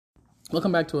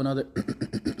Welcome back to another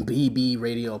BB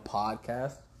Radio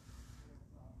podcast.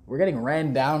 We're getting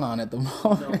ran down on at the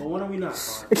moment. No, but when are we not,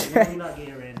 When are we not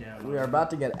getting ran down? We are about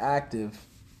to get active.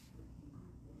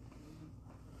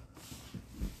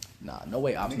 Nah, no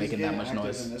way Ops making that much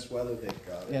noise. In this weather, they've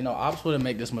got it. Yeah, no, Ops wouldn't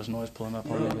make this much noise pulling up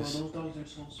on Those niggas. dogs are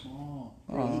so small.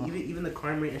 Bro, even the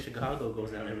crime rate in Chicago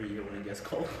goes down every year when it gets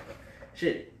cold.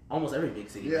 Shit, almost every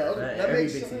big city. Yeah, right? that Every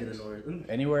makes big city in sense. the north.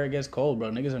 Anywhere it gets cold, bro,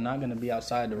 niggas are not gonna be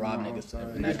outside to rob niggas.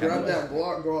 In that Just kind of grab way. that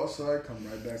Glock, go outside, come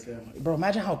right back in. Bro,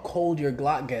 imagine how cold your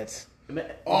Glock gets. Oh,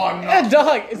 no. Yeah,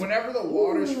 dog. It's, Whenever the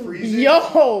water's freezing.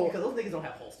 yo. Because those niggas don't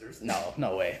have holsters.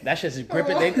 No way. That shit's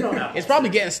gripping. It's probably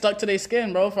getting stuck to their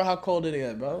skin, bro, for how cold it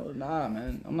is, bro. Nah,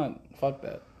 man. I'm not. Fuck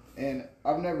that. And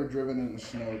I've never driven in the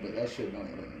snow, but that shit don't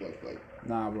even look like.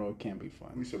 Nah, bro, it can't be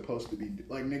fun. We supposed to be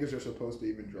like niggas are supposed to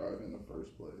even drive in the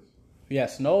first place. Yeah,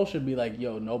 snow should be like,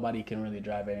 yo, nobody can really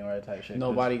drive anywhere type shit.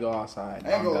 Nobody go outside.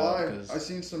 I ain't gonna lie, cause- I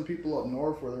seen some people up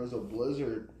north where there was a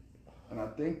blizzard, and I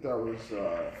think that was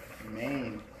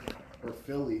Maine or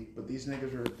Philly. But these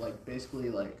niggas were like basically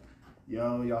like,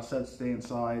 yo, y'all said stay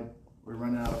inside. We're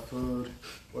running out of food.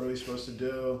 What are we supposed to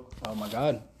do? Oh my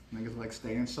god. Niggas like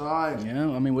stay inside. Yeah,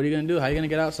 I mean, what are you gonna do? How you gonna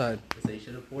get outside? They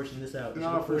should have portioned this out.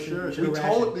 No, for sure.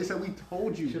 They said we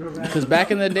told you. Because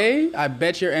back in the day, I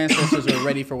bet your ancestors were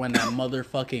ready for when that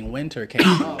motherfucking winter came.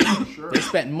 Oh, for sure. They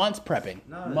spent months prepping.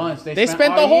 Months. They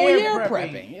spent the all whole year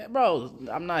prepping. Yeah, bro,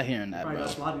 I'm not hearing that, Probably bro.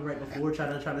 got sloppy right before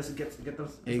trying to get them.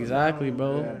 Exactly,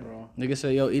 bro. Yeah, bro. Nigga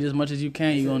say, yo, eat as much as you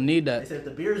can. You gonna need They that. said if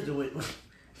the beers do it.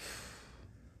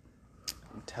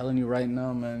 I'm telling you right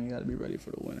now, man, you gotta be ready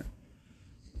for the winter.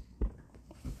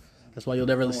 That's why you'll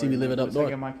never see me live it up Looks like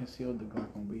north. it might conceal the Glock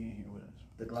won't be in here with us.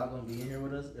 The Glock gonna be in here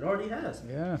with us? It already has.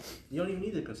 Yeah. You don't even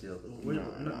need the concealed.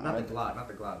 Not the Glock, but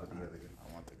the other gun.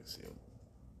 I want the concealed.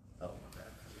 Oh, my bad.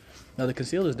 No, the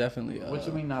concealed is definitely What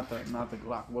you mean not the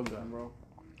Glock? What gun, bro?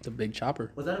 the big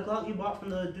chopper. Was that a Glock you bought from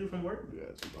the dude from work? Yeah,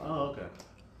 it's a Glock. Oh, okay.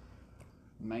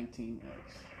 19X.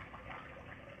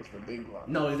 It's the big Glock.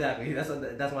 No, exactly. That's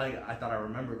why I thought I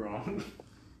remembered wrong.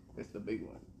 It's the big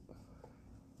one.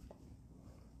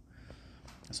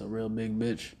 That's a real big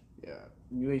bitch. Yeah.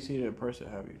 You ain't seen it in person,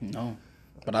 have you? No.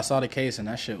 But I saw the case and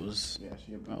that shit was Yeah,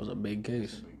 that was a big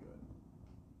case.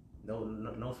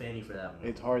 No fanny for that one.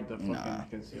 It's hard to fucking Nah.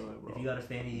 conceal it, bro. If you got a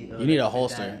fanny, You need a like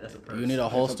holster. that, that's a purse. You need a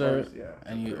holster purse, yeah.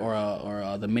 and you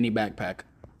or the mini backpack.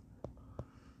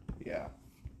 Yeah.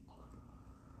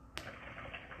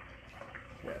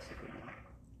 Yeah, it's a good one.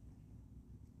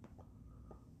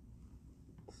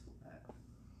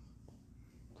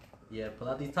 Yeah, pull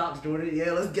out these tops, Jordan.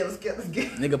 Yeah, let's get.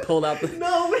 Nigga pulled out the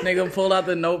No, nigga pulled out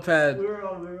the notepad. we're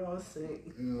all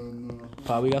sync. No.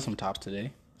 Paul, we got some tops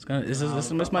today. It's gonna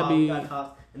this might We be got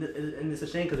tops. And it's a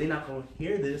shame because they're not gonna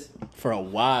hear this. for a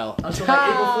while. Until like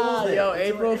April Fool's Day. Yo, Until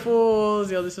April like-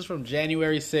 Fools. Yo, this is from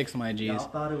January 6th, my G's. Y'all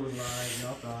thought it was live.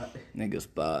 Y'all thought. Niggas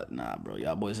thought, nah, bro,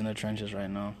 y'all boys in the trenches right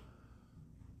now.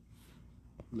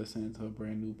 Listening to a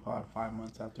brand new pod 5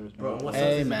 months after it's been Bro, out. what's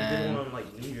Hey, up? man. We did one on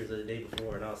like New Year's or the day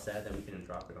before, and I was sad that we couldn't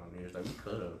drop it on New Year's. Like we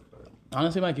could have.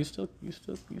 Honestly, Mike, you still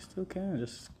can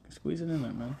just squeeze it in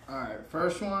there, man. Alright,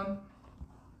 first one.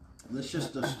 This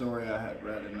just a story I had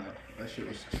read, and that shit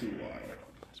was too wild.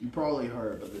 You probably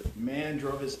heard, but the man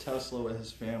drove his Tesla with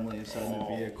his family inside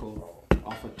the vehicle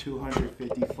off a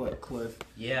 250-foot cliff.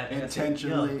 Yeah, I think that's it.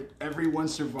 Intentionally. Yeah. Everyone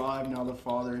survived. Now the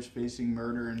father is facing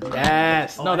murder and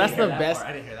Yes. Oh, No, I that's didn't the hear that best. part.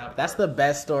 I didn't hear that part. That's the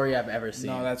best story I've ever seen.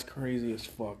 No, that's crazy as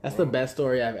fuck. That's bro. the best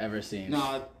story I've ever seen.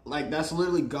 No, like that's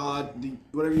literally God,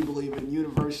 whatever you believe in,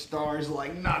 universe, stars,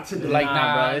 like not today. Like,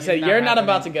 nah, bro. It said not you're not happening.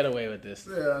 about to get away with this.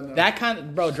 Yeah, no. That kind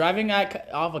of, bro, driving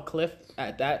off a cliff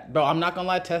at that, bro. I'm not gonna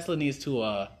lie. Tesla needs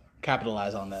to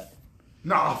capitalize on that.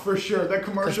 Nah, for sure. That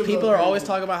commercial. Because people are always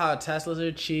talking about how Teslas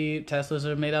are cheap. Teslas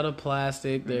are made out of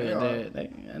plastic.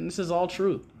 And this is all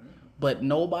true. But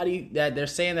nobody that they're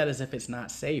saying that as if it's not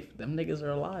safe. Them niggas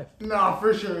are alive. Nah,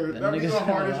 for sure. Them That'd be niggas the are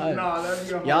hardest. alive. Nah, that'd be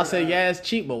the hardest. Y'all say yeah, it's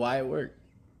cheap, but why it worked?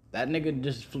 That nigga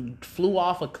just flew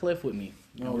off a cliff with me.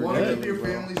 No, Want to we're keep your good,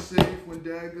 bro. family safe when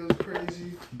dad goes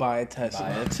crazy? Buy a Tesla. Buy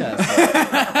a Tesla.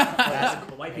 That's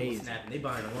the white people crazy. snapping. They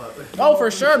buying them up. Oh,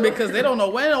 for sure, because they don't know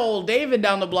when old David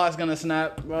down the block's gonna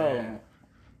snap, bro. Yeah.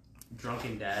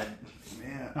 Drunken dad.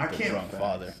 Man, Not I the can't. drunk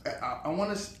father. I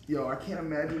want to. Yo, I can't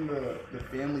imagine the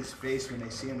family's face when they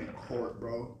see him in court,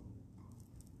 bro.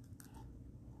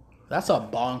 That's a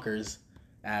bonkers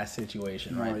ass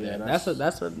situation right Oh, yeah, there.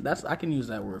 That's I can use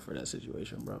that word for that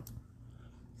situation, bro.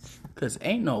 Cause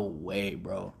ain't no way,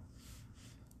 bro.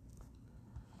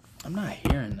 I'm not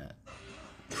hearing that.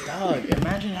 Dog,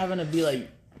 imagine having to be like,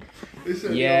 They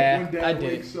said, Yeah, yo, when dad I did.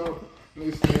 wakes up,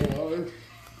 they still alive.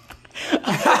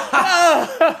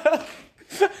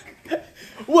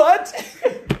 What?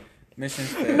 Mission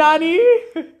failed. Nani?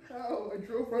 Ow, I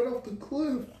drove right off the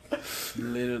cliff.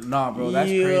 Nah, bro, that's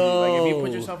crazy. Like, if you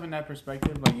put yourself in that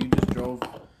perspective, like, you just drove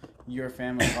your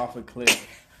family off a cliff.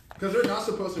 Because they're not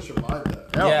supposed to survive that.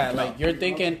 Yeah, like, you're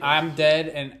thinking, I'm dead,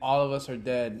 and all of us are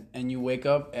dead, and you wake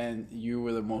up, and you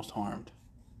were the most harmed.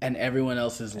 And everyone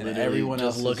else is literally Everyone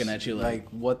just else looking is at you like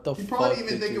what the fuck? He probably didn't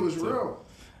even did think it you was do? real.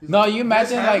 He's No, like, you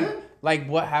imagine, "This like, happened?" like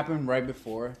what happened right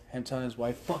before him telling his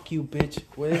wife, "Fuck you, bitch."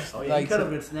 With Oh yeah, like, he could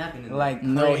have been snapping. In like,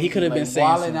 No, he could have been like, saying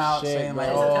wilding some out, shit, saying bro.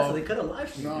 like, Tesla, "Oh, they could have live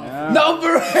streamed. No. yeah." no,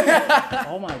 bro.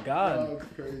 Oh my god. Oh,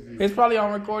 it's crazy. It's probably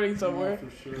on recording somewhere. Yeah,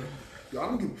 for sure. Yo, I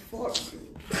don't give a fuck.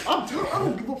 I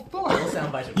don't give a What fuck.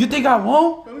 sound bite You think I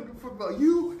won't? I don't give a fuck about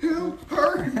you, him,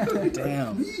 her.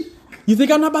 Damn. Me. You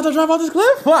think I'm not about to drive off this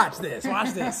cliff? Watch this.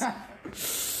 Watch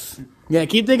this. Yeah,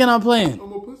 keep thinking I'm playing.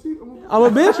 I'm a pussy. I'm a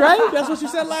bitch, right? That's what you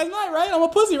said last night, right? I'm a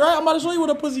pussy, right? I'm about to show you what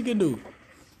a pussy can do.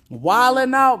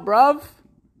 Wildin' out, bruv.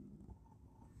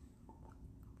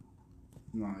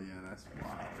 No, yeah, that's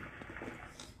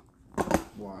wild.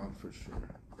 Wild for sure.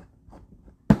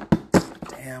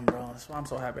 Damn, bro. That's why I'm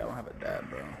so happy I don't have a dad,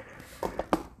 bro.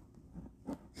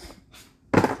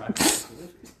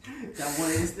 That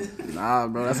one instant. Nah,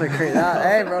 bro, that's a crazy.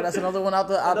 Hey, bro, that's another one out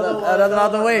the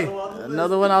way.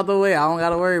 Another one out the way. I don't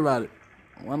gotta worry about it.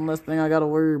 One less thing I gotta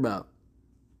worry about.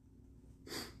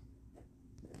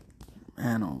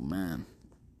 Man, oh man.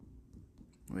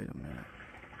 Wait a minute.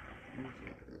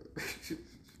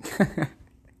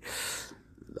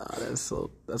 Nah,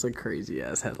 that's a crazy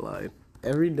ass headline.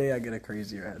 Every day I get a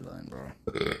crazier headline, bro.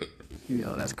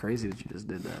 Yo, that's crazy that you just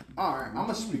did that. Alright, I'm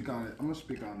gonna speak on it. I'm gonna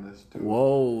speak on this too.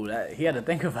 Whoa, he had to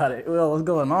think about it. Well, what's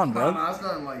going on, bro? No, it's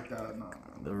nothing like that. No.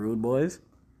 The Rude Boys?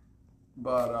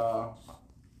 But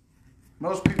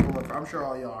most people, I'm sure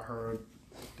all y'all heard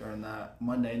during that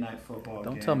Monday Night Football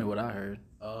Don't game. tell me what I heard.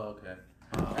 Oh, okay.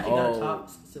 I got a top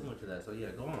similar to that, so yeah,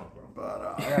 go on, bro.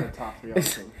 But I got a top 3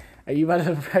 also. Are you about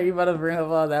to bring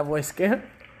up that boy Skip?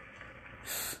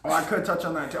 oh, I could touch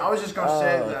on that too. I was just gonna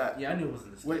say that Yeah, I knew it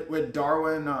wasn't this. with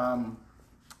Darwin,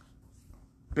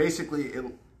 basically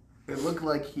it looked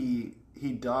like he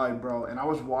died, bro. And I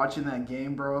was watching that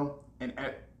game, bro, and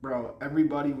bro,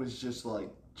 everybody was just like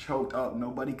choked up.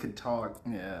 Nobody could talk.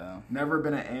 Yeah. Never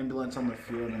been an ambulance on the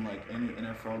field in like any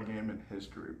NFL game in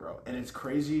history, bro. And it's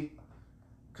crazy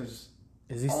because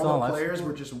Is he still all on the life players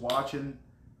support? were just watching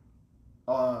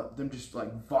them just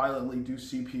like violently do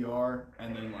CPR,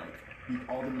 and then like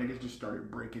all the niggas just started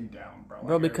breaking down, bro.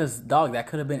 Bro, Like, because, dog, that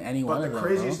could have been any one but of the them,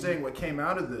 craziest bro. thing, what came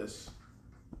out of this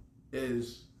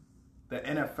is the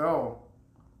NFL.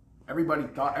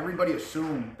 Everybody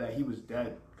assumed that he was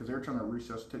dead because they were trying to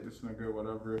resuscitate this nigga or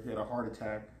whatever. He had a heart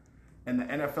attack, and the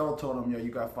NFL told him, "Yo, you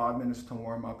got 5 minutes to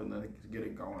warm up and then get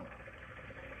it going."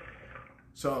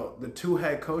 So the two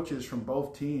head coaches from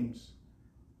both teams,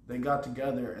 they got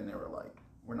together and they were like,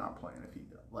 "We're not playing if he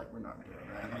like we're not doing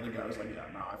that." And the other guy was like, "Yeah,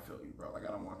 nah, I feel you, bro. Like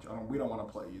I don't want you. We don't want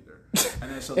to play either."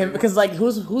 And then so they Because, like,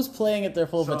 who's playing at their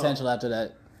full So- potential after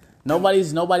that?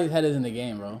 Nobody's head is in the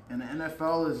game, bro. and the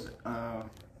NFL is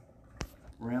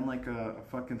ran like a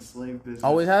fucking slave business.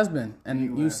 Always has been. And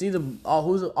Anyway. you see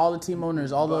all the team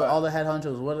owners, all the head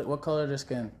honchos. What color are their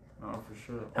skin? Oh, for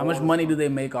sure. How much money do they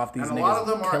make off these And a lot of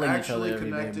niggas them are killing each other actually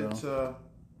every day, connected bro? to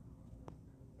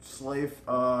slave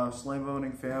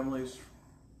owning families.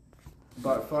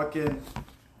 But fucking,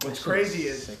 what's crazy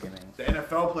is Sickening. the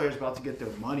NFL players about to get their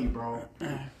money, bro.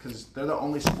 Because they're the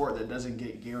only sport that doesn't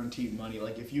get guaranteed money.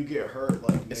 Like if you get hurt,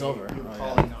 like It's nigga, over. You're Oh,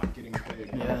 probably not getting paid.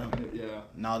 Yeah. Yeah.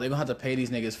 No, they're gonna have to pay these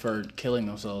niggas for killing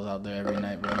themselves out there every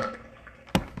night, bro.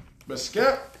 But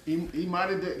Skip, he might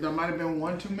have. There might have been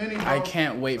one too many. Bro. I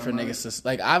can't wait for niggas to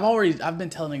like. I've been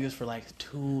telling niggas for like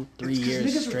 2-3 It's 'cause years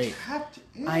niggas are straight. tapped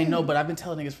in. I know, but I've been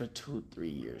telling niggas for 2-3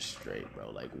 years straight,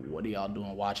 bro. Like, what are y'all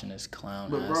doing watching this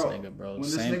clown But, ass bro, nigga, bro? when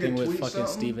this Same nigga thing with tweets fucking something-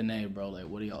 Stephen A, bro. Like,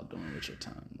 what are y'all doing with your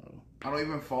time, bro? I don't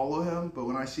even follow him, but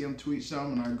when I see him tweet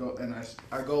something and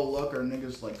I go look or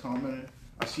niggas like commenting,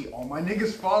 I see all my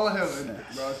niggas follow him, and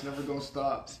bro, it's never gonna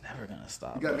stop. It's never gonna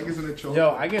stop. You got bro. niggas in the choke. Yo,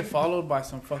 I get followed by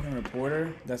some fucking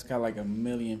reporter that's got like 1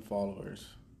 million followers.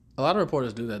 A lot of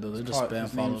reporters do that though. They just spam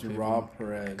His follow name's people. Rob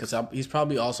Perez. Because he's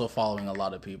probably also following a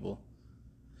lot of people.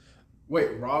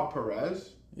 Wait, Rob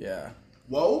Perez? Yeah.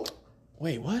 Whoa.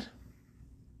 Wait, what?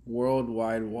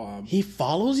 Worldwide Wob. He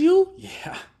follows you?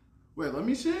 Yeah. Wait, let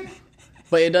me see.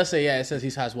 But it does say, yeah, it says he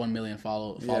has 1 million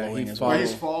following he as Wait, well.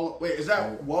 he's follow. Wait, is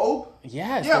that Whoa?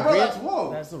 Yeah, it's Yeah, the bro, real, that's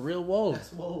Whoa. That's the real Whoa.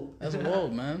 Whoa. That's Whoa,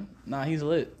 man. Nah, he's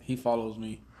lit. He follows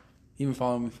me. He been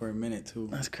following me for a minute too.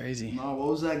 That's crazy. No, what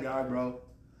was that guy, bro?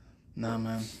 Nah,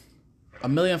 man. A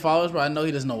million followers, bro. I know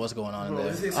he doesn't know what's going on Bro, in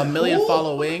this there. is A million cool.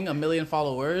 following, a million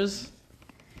followers.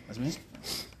 That's me.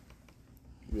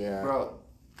 Yeah. Bro,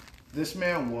 this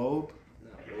man Wobe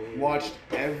watched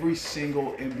every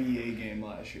single NBA game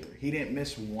last year. He didn't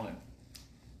miss one.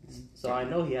 So I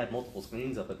know he had multiple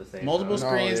screens up at the same Multiple time.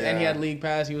 screens, and he yeah. had league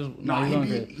pass. He was No, he was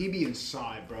going he crazy. be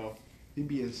inside, bro. He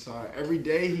be inside. Every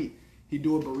day he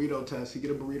do a burrito test. He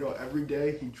get a burrito every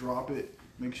day. He drop it,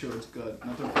 make sure it's good.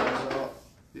 Nothing falls out.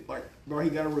 Like, bro, he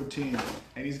got a routine,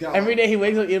 and he's got Every day he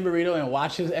wakes up, eat a burrito, and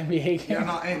watches NBA games. Yeah,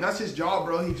 no, and that's his job,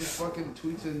 bro. He just fucking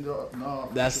tweets and no.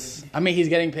 That's. I mean, he's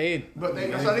getting paid. But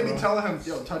that's how they be telling him,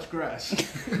 yo, touch grass.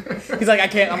 He's like, I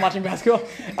can't. I'm watching basketball.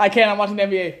 I can't. I'm watching the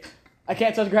NBA. I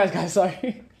can't touch grass, guys.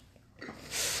 Sorry.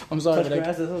 I'm sorry. Touch but I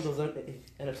grass, those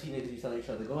NFC niggas you tell each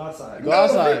other, go outside. Go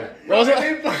outside. Bro,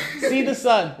 See the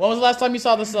sun. When was the last time you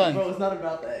saw the sun? Bro, it's not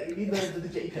about that. You need the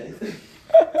JPEG thing.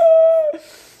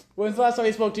 When's the last time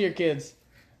you spoke to your kids?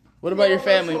 What about your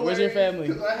family? Where's your family?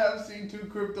 Because I have seen two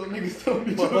crypto niggas tell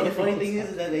me. But the funny thing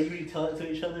is that they usually tell it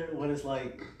to each other when it's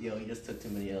like, yo, you just took too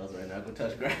many L's right now, go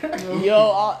touch grass.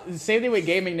 Yo, same thing with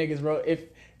gaming niggas, bro. If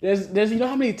there's you know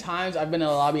how many times I've been in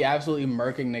a lobby absolutely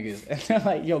murking niggas, and they're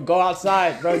like, yo, go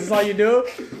outside, bro. Is this all you do?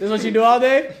 This is what you do all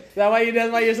day? That's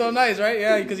why you're so nice, right?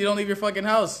 Yeah, because you don't leave your fucking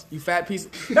house, you fat piece.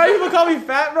 Now people call me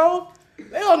fat, bro.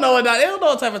 They don't know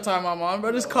what type of time I'm on,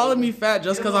 bro. Just calling me fat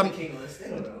just because I'm.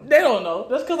 They don't know.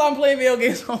 Just because I'm playing video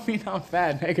games don't mean I'm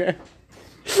fat, nigga.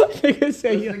 Niggas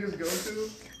say you. Niggas go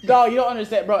to? Dog, you don't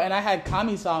understand, bro. And I had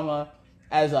Kami-sama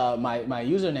as my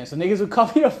username, so niggas would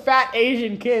call me a fat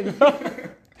Asian kid, bro.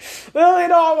 Literally,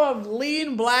 no, I'm a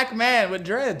lean black man with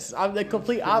dreads. I'm the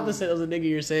complete opposite of the nigga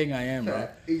you're saying I am, bro.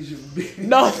 Asian bitch.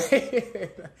 No,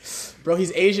 bro,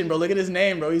 he's Asian, bro. Look at his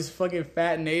name, bro. He's fucking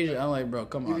fat and Asian. I'm like, bro,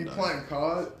 come You on, be dog. playing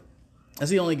COD? That's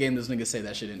the only game this nigga say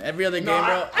that shit in. Every other game,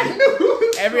 bro. I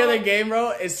knew Every other game,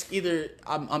 bro, it's either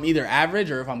I'm either average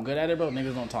or if I'm good at it, bro,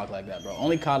 niggas don't talk like that, bro.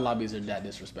 Only COD lobbies are that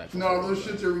disrespectful. No, those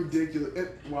shits are ridiculous.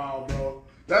 Wow, bro.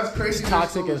 That's crazy. It's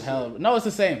toxic as hell. No, it's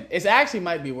the same. It's actually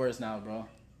might be worse now, bro.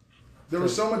 There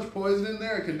was so much poison in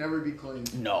there, it could never be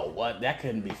cleaned. No, what? That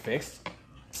couldn't be fixed.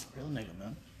 Real nigga,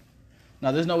 man.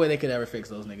 No, there's no way they could ever fix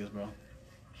those niggas, bro.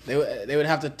 They would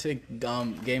have to take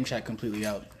game chat completely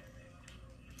out.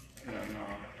 Yeah, no.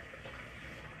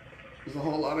 There's a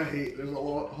whole lot of hate. There's a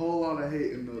whole lot of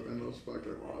hate in those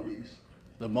fucking lobbies.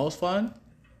 The most fun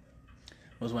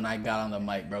was when I got on the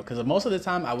mic, bro. Because most of the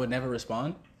time I would never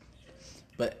respond.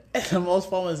 But the most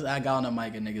fun was I got on the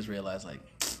mic and niggas realized, like,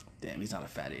 damn, he's not a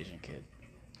fat Asian kid.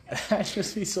 I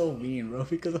just be so mean, bro,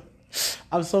 because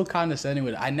I'm so condescending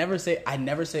with it. I never say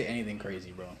anything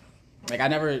crazy, bro. Like, I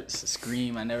never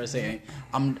scream. I never say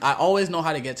anything. I always know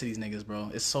how to get to these niggas,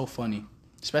 bro. It's so funny.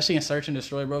 Especially in Search and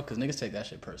Destroy, bro, because niggas take that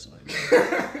shit personally, bro.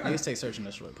 Niggas take Search and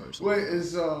Destroy personally. Wait,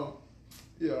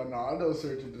 yeah, no, I know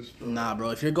Search and Destroy. Nah,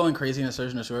 bro, if you're going crazy in a Search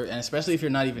and Destroy, and especially if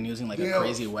you're not even using, like, a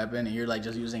crazy weapon, and you're, like,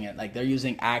 just using it, like, they're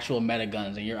using actual meta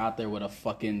guns, and you're out there with a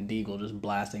fucking deagle just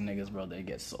blasting niggas, bro, they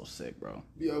get so sick, bro.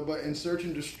 Yeah, but in Search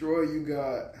and Destroy, you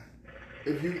got,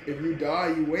 if you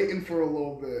die, you waiting for a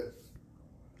little bit.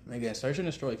 Nigga, Search and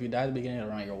Destroy, if you die at the beginning of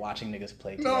the round, you're watching niggas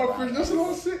play. No, for that's what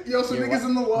I'm saying. Yo, so niggas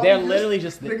in the lobby. They're literally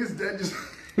just... Niggas dead just...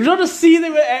 You don't just see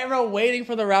them, bro, waiting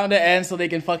for the round to end so they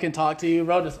can fucking talk to you,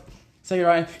 bro, just... Say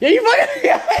Ryan. Yeah, you fucking...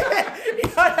 Yo,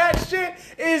 that shit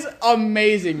is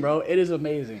amazing, bro. It is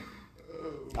amazing.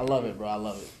 I love it, bro. I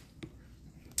love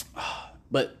it.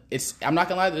 But it's... I'm not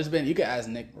gonna lie, there's been... You can ask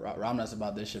Nick Ramnas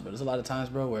about this shit, but there's a lot of times,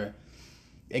 bro, where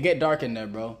it get dark in there,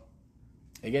 bro.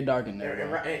 It get dark in there,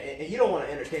 bro. And you don't want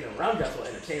to entertain him. Ramjas will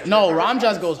entertain him. No,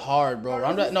 Ramjas goes hard, bro.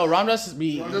 Ramjas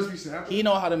be... Ramjas be snapping? He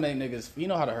know how to make niggas... He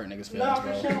know how to hurt niggas' feelings, Nah,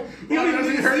 bro. for sure. He don't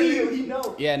even see you. He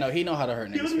know. Yeah, no, he know how to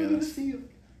hurt He niggas' don't even feelings. see you.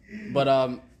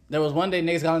 But there was one day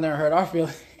niggas got in there and hurt our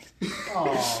feelings.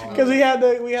 Aww. Because we had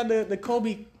the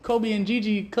Kobe and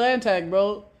Gigi clan tag,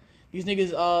 bro. These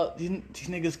niggas these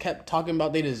niggas kept talking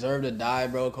about they deserve to die,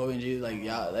 bro. Kobe and Gigi, like,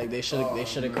 yeah, like they should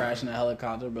have crashed in a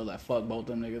helicopter, bro. Like, fuck both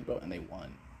them niggas, bro, and they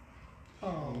won.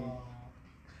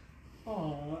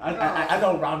 I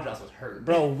know Ramjas was hurt.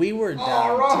 Bro, we were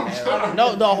down. Ramjas.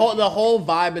 No, the whole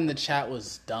vibe in the chat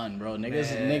was done, bro.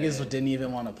 Niggas didn't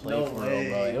even want to play No for way.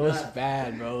 real, bro. It was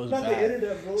bad, bro. It was Not the bad.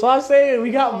 internet, bro. So I'm saying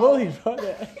we got bullied, bro.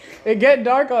 It get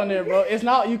dark on there, bro. It's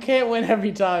not, you can't win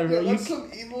every time, bro. Yeah, that's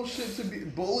some evil shit to be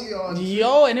bully on.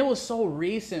 Yo, and it was so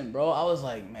recent, bro. I was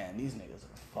like, man, these niggas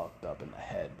are fucked up in the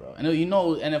head, bro. And you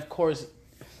know, and of course,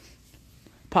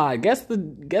 Pod, guess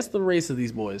the race of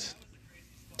these boys.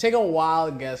 Take a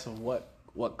wild guess of what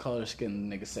color skin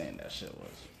the nigga saying that shit was.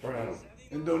 Bro.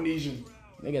 Indonesian.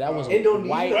 Nigga, that was Indonesian.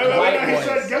 white Wait, boys. he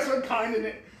said, guess what kind in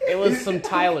it? It was some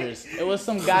Tylers. It was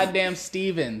some goddamn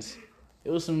Stevens. It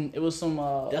was some.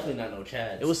 Definitely not no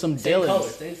Chads. It was some Same color,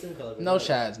 Dylans. same color. No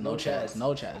Chads. No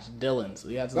Chads. Dylans.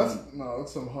 We had some.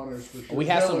 That's some hunters for sure. We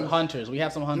had some Dylan's- hunters. We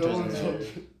had some hunters in Dylan's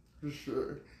there. for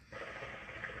sure.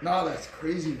 Nah, that's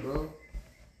crazy, bro.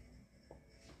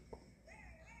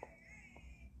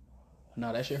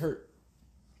 No, that shit hurt.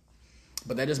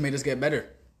 But that just made us get better.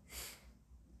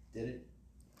 Did it?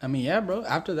 I mean, yeah, bro.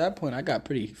 After that point, I got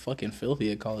pretty fucking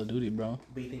filthy at Call of Duty, bro.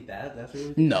 But you think that's what it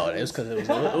was? No, it was because it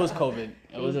was COVID.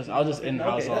 I was just in the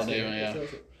house all that's day. fair. Yeah.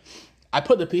 That's fair. I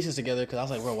put the pieces together because I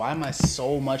was like, bro, why am I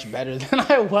so much better than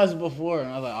I was before? And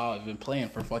I was like, oh, I've been playing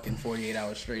for fucking 48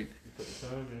 hours straight. You put the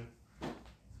time in.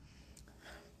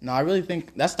 No, I really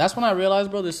think that's when I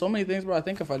realized, bro, there's so many things, bro. I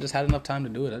think if I just had enough time to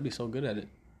do it, I'd be so good at it.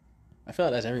 I feel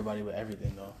like that's everybody with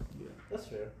everything, though. Yeah, that's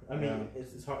fair. I mean,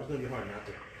 it's hard. It's gonna be hard not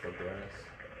to progress,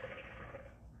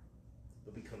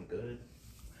 but become good.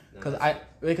 No,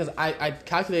 Because I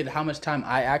calculated how much time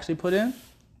I actually put in,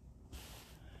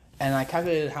 and I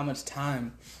calculated how much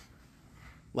time,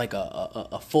 like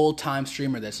a full-time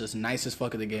streamer that's just nice as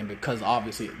fuck at the game, because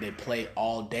obviously they play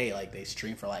all day, like they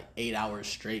stream for like 8 hours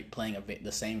straight playing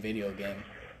the same video game.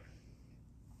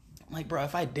 I'm like, bro,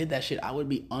 if I did that shit, I would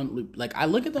be like, I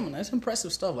look at them and that's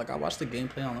impressive stuff. Like, I watch the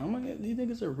gameplay online, I'm like, these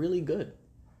niggas are really good.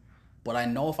 But I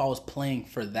know if I was playing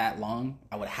for that long,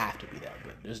 I would have to be that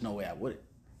good. There's no way I wouldn't.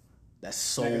 That's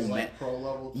so Niggas many. like pro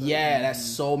level thing. Yeah, that's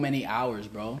so many hours,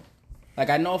 bro. Like,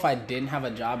 I know if I didn't have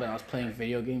a job and I was playing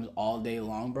video games all day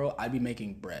long, bro, I'd be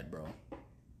making bread, bro.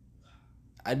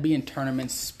 I'd be in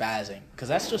tournaments spazzing. Because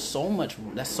that's just so much.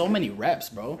 That's so many reps,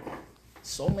 bro.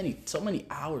 So many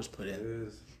hours put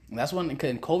in. And that's when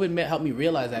COVID helped me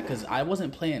realize that, because I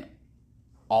wasn't playing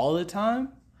all the time,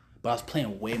 but I was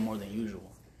playing way more than usual.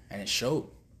 And it showed.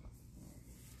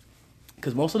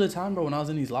 Because most of the time, bro, when I was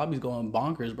in these lobbies going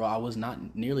bonkers, bro, I was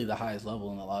not nearly the highest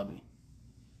level in the lobby.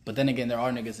 But then again, there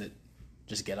are niggas that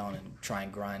just get on and try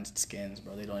and grind skins,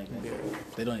 bro. They don't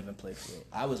even play for real.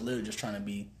 I was literally just trying to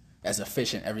be as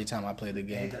efficient every time I played the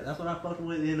game. Hey, that's what I fucked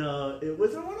with in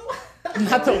Wizard 101.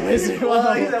 Not the Wizard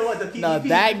Well, he 101. said what, the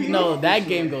PvP? That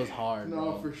game goes hard, No,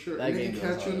 bro. for sure. That Nigga game goes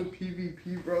catching hard. the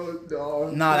PvP, bro.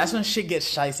 No. Nah, that's when shit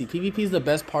gets shicey. PvP is the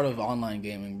best part of online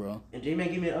gaming, bro. And J-Man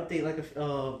gave me an update like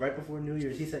right before New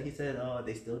Year's. He said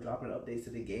they still dropping updates to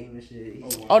the game and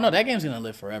shit. Oh no, that game's gonna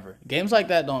live forever. Games like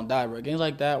that don't die, bro. Games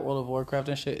like that, World of Warcraft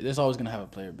and shit, there's always gonna have a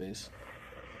player base.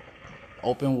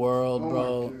 Open world,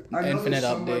 bro. dude. I know Infinite there's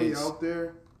somebody updates. out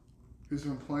there who's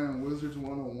been playing Wizards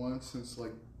 101 since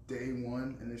like day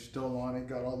one, and they're still on it.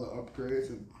 Got all the upgrades,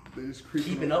 and they just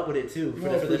Keeping up with it too.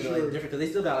 No, for like, sure. different because they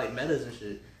still got like metas and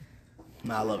shit.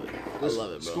 Nah, I love it. I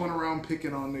love it, Just bro. going around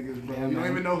picking on niggas, bro. Yeah, you don't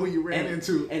man. even know who you ran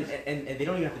into. And they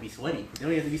don't even have to be sweaty. They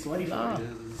don't even have to be sweaty for Nah. it.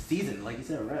 It's season, like you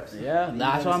said, reps. Yeah, You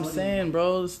that's gotta what I'm sweat saying,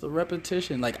 bro. It's the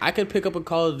repetition. Like, I could pick up a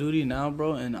Call of Duty now,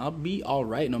 bro, and I'll be all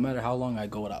right no matter how long I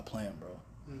go without playing, bro.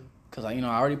 Because, I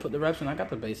already put the reps in. I got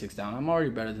the basics down. I'm already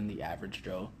better than the average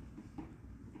Joe.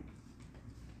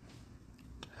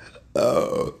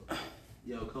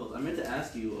 Yo, Coles, I meant to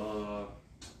ask you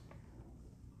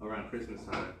around Christmas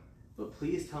time, but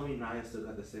please tell me Naya still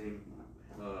got the same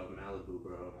Malibu,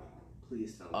 bro.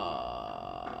 Please tell me.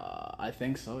 I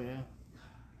think so, yeah.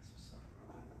 That's what's up,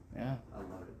 bro. Yeah. I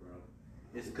love it, bro.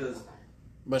 It's because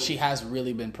But she has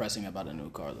really been pressing about a new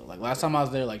car, though. Like, last time I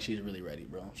was there, like, she's really ready,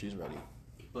 bro. She's ready.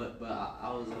 But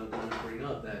I was going to bring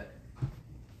up that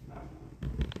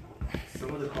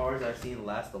some of the cars I've seen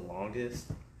last the longest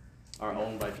are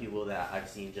owned by people that I've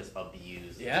seen just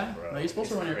abused. Yeah? bro. No, you're supposed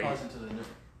to It's run your cars crazy. into the different...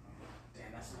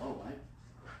 Damn, that's low, right?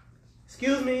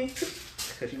 Excuse me.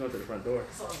 Because she went to the front door.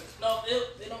 No,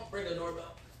 they don't bring a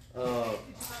doorbell.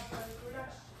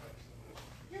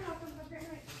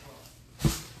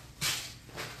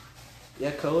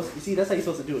 Yeah, Coast. You see, that's how you're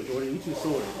supposed to do it, Jordan. You too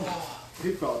sore.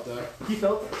 He felt that. He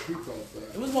felt it. He felt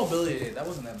that. It was mobility day. That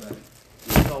wasn't that bad.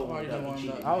 So Already done warmed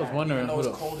up. I was wondering Even though who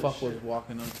it's the cold as fuck shit. was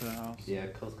walking up to the house. Yeah,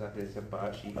 Coast got his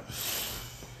hibachi.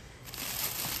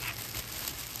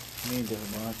 Need the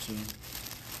hibachi.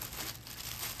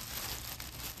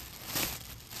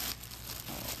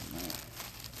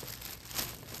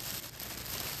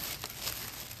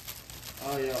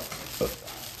 Oh yeah.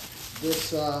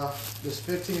 This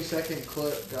 15-second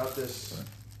clip got this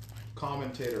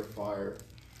commentator fired.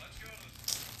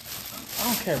 I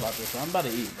don't care about this, bro. I'm about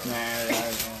to eat, bro. Nah,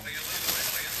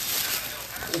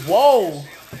 Whoa!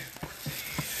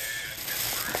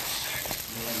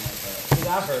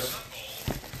 I've heard.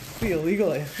 be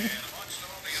illegal.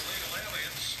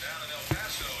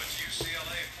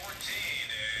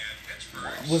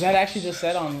 Was that actually just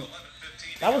said on...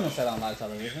 That wasn't said on live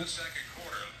television.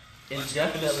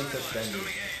 Indefinitely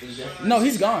suspended. No,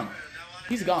 he's gone.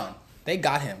 He's gone. They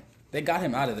got him. They got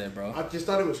him out of there, bro. I just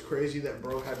thought it was crazy that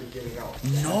bro had to get it out.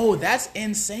 No, that's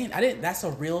insane. I didn't. That's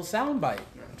a real soundbite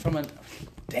from a.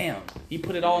 Damn, he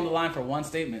put it all on the line for one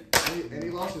statement. And he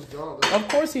lost his job. Of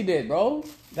course he did, bro.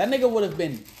 That nigga would have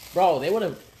been, bro. They would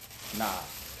have. Nah,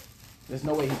 there's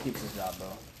no way he keeps his job, bro.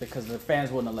 Because the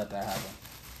fans wouldn't have let that happen.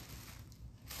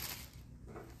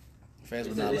 Fans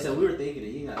would not. They let said that. we were thinking it.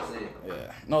 You gotta say it.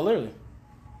 Yeah. No, literally.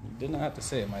 You did not have to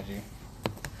say it, my G.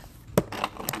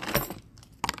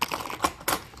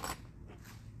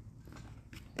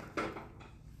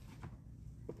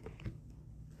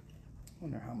 I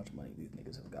wonder how much money these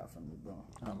niggas have got from me, bro.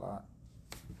 A lot.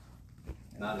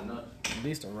 Not enough. At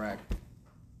least a rack.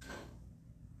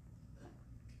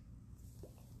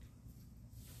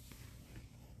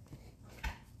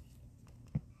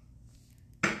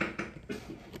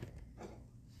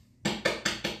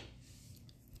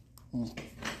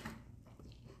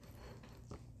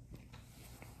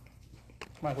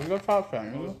 Mike, where's your top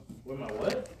fan? Where my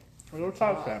what? Where's your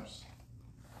top fan?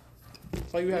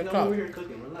 So you had I'm top. over here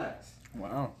cooking. Relax.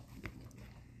 Wow.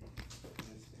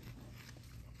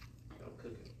 I'm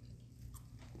cooking.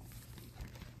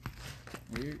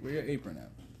 Where your apron at?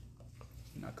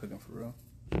 You're not cooking for real.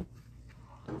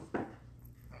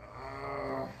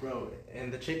 Bro,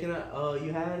 and the chicken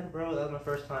you had, bro, that was my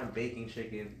first time baking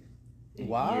chicken. In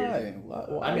Why? years.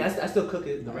 Why? I mean, I still cook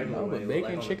it the I regular know, way. but but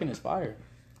bacon like, chicken is fire.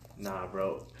 Nah,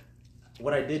 bro.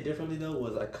 What I did differently though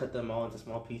was I cut them all into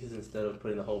small pieces instead of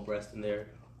putting the whole breast in there.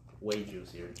 Way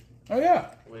juicier. Oh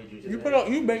yeah. Way juicier.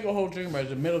 You bake a whole chicken breast,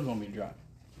 the middle's gonna be dry.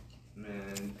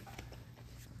 Man.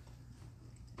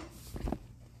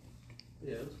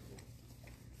 Yeah, it was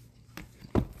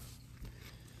cool.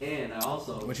 And I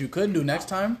also What you could do next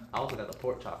time? I also got the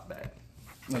pork chop back.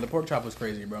 No, the pork chop was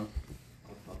crazy, bro. I'm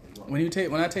fucking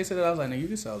wrong. When I tasted it, I was like, nigga, you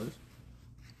can sell this.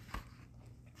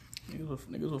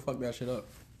 Niggas will fuck that shit up.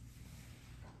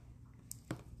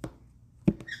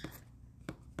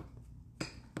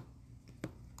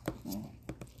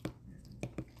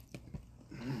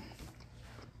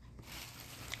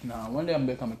 Nah, one day I'm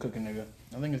gonna become a cooking nigga.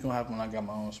 I think it's gonna happen when I got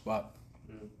my own spot.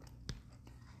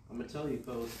 I'm gonna tell you,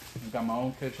 folks. I got my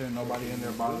own kitchen, nobody in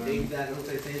there bothering me. Exactly. I'm gonna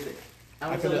say the same thing.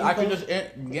 I could just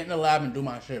get in the lab and do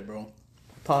my shit, bro.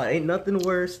 Paul, ain't nothing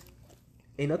worse.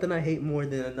 Ain't nothing I hate more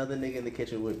than another nigga in the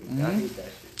kitchen with me. I hate that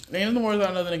shit. Ain't nothing worse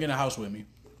than another nigga in the house with me.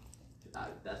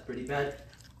 That's pretty bad.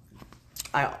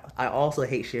 I also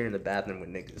hate sharing the bathroom with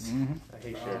niggas. I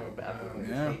hate sharing the bathroom with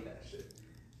niggas. Yeah. I hate that shit.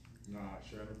 Nah,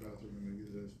 sharing a bathroom with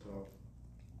niggas is tough.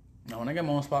 Now, when I get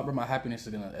my own spot, bro, my happiness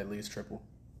is gonna at least triple.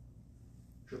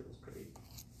 Triple's crazy.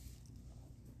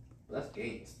 Well, that's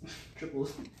gains.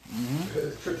 Triples.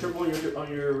 Triple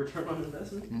on your return on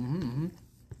investment.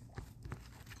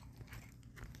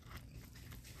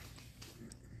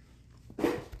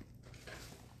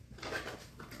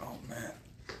 Oh man,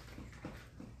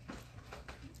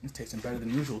 it's tasting better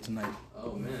than usual tonight.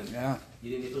 Oh man. Yeah.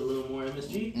 You didn't need to put a little more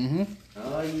MSG? Mm-hmm.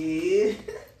 Oh yeah.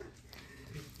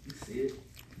 You see it?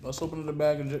 Let's open the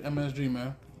bag of MSG,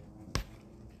 man.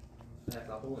 That's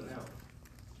a hole now.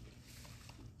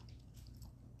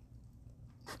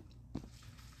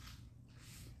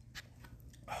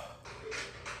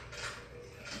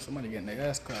 Somebody getting their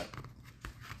ass clapped.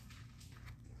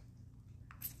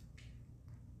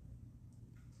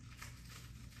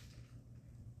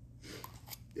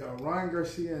 Yo, Ryan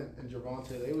Garcia and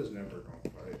Gervonta, they was never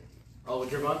gonna fight. Oh,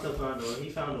 Gervonta found a way. He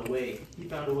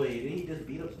found a way. Didn't he just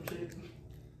beat up some shit?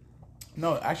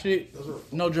 No, actually, Those are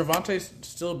no. Gervonta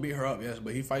still beat her up, yes,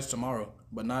 but he fights tomorrow,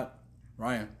 but not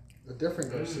Ryan. a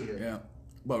different Garcia. Yeah,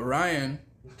 but Ryan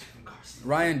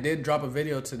did drop a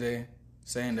video today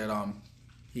saying that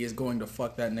he is going to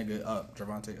fuck that nigga up,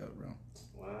 Gervonta up, bro.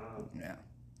 Wow. Yeah,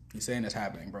 he's saying it's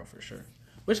happening, bro, for sure.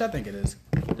 Which I think it is.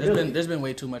 There's been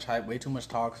way too much hype, way too much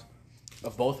talks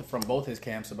from both his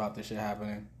camps about this shit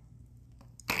happening.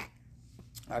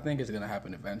 I think it's gonna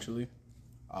happen eventually.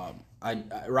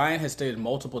 Ryan has stated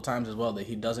multiple times as well that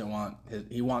he doesn't want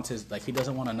he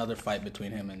doesn't want another fight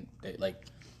between him and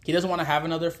he doesn't want to have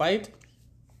another fight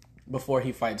before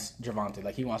he fights Gervonta.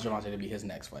 Like he wants Gervonta to be his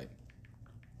next fight.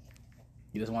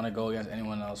 He doesn't want to go against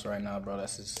anyone else right now, bro.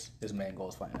 That's his main goal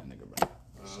is fighting that nigga, bro.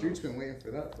 Street's been waiting for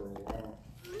that for a while.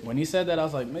 When he said that, I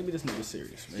was like, maybe this nigga's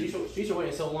serious. Streets are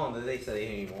waiting so long that they said they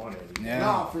didn't even want it. Yeah,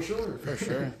 Nah, for sure. for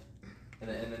sure. And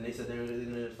then they said they were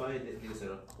going to fight. They said,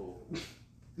 oh, cool.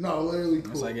 No, literally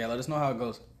cool. It's like, yeah, let us know how it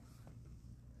goes.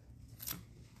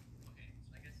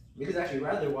 Because I'd actually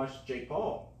rather watch Jake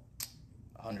Paul.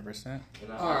 100%.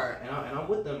 And Alright. And I'm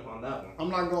with them on that one. I'm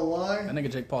not gonna lie. That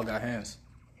nigga Jake Paul got hands.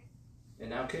 And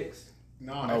now kicks.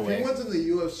 No, No if way. he went to the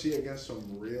UFC against some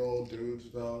real dudes,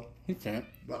 though. He can't.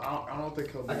 But I don't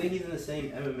think he'll be. I think he's in the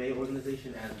same MMA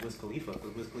organization as Wiz Khalifa,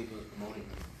 because Wiz Khalifa was promoting him.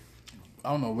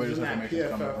 I don't know where He's this in that information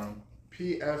is coming from.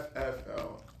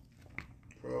 PFFL.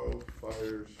 Pro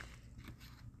Fighters.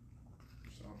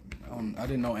 Something. I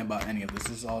didn't know about any of this.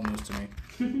 This is all news to me.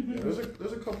 Yeah, there's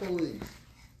a couple of leagues.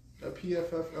 That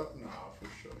PFFL, nah, for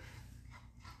sure.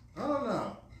 I don't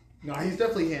know. No, he's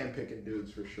definitely handpicking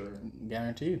dudes for sure.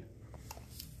 Guaranteed.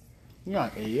 You're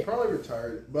not an idiot. Probably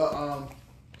retired, but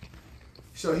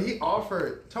so he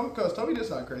offered. Tell me this is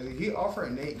not crazy. He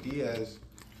offered Nate Diaz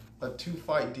a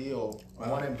 2-fight deal,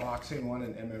 one in boxing, one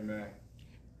in MMA.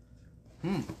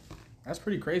 That's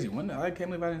pretty crazy. I can't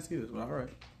believe I didn't see this, but all right.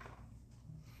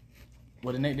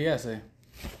 What did Nate Diaz say?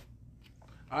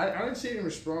 I didn't see any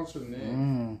response from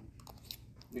Nate.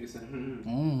 Nigga said,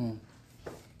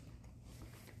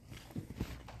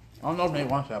 I don't know if Nate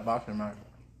wants that boxing match.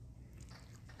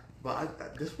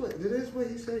 But this is what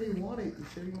he said he wanted. He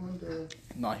said he wanted to.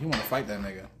 No, he want to fight that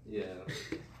nigga. Yeah.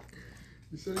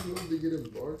 He said he wanted to get in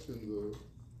boxing though.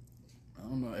 I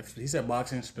don't know if he said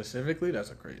boxing specifically.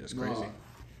 That's crazy. Nah.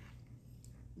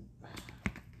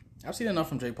 I've seen enough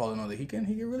from Jake Paul to know that he can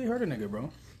really hurt a nigga,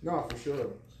 bro. No, for sure.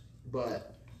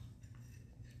 But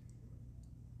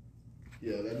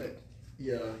yeah,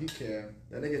 he can.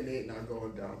 That nigga Nate not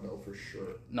going down though for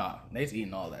sure. Nah, Nate's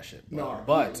eating all that shit. Bro.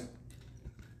 No,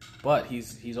 but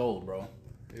he's old, bro.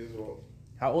 He's old.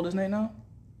 How old is Nate now?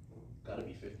 Gotta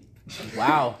be 50.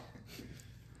 Wow.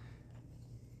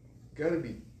 Gotta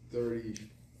be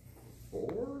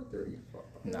 34, 35.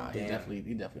 Nah, he Damn.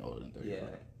 definitely older than 35. Yeah.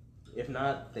 If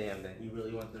not, damn, then he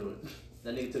really went through it.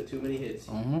 That nigga took too many hits.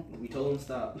 Mm-hmm. We told him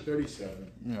stop.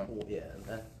 37. Yeah. Oh, yeah.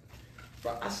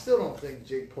 But I still don't think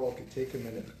Jake Paul could take him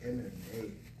in an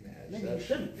MMA match. Nigga, you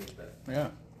shouldn't think that. Yeah.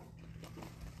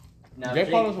 Now,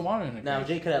 Jake Paul doesn't want it. Now,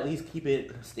 Jake could at least keep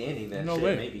it standing then. No shit,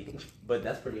 way. Maybe. But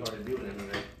that's pretty hard to do in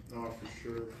MMA. No, for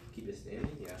sure. Keep it standing?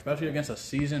 Yeah. Especially against a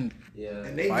seasoned Yeah.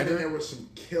 And they get Fighter? in there with some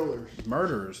killers.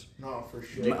 murderers. No, for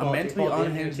sure. Jake Paul- mentally damn near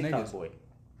unhinged TikTok niggas. boy.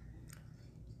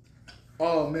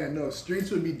 Oh man, no.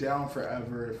 Streets would be down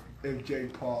forever if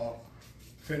Jake Paul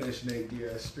finished Nate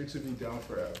Diaz. Streets would be down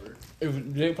forever.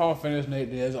 If Jake Paul finished Nate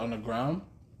Diaz on the ground,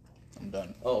 I'm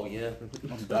done. Oh, yeah.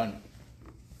 I'm done.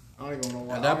 I don't even know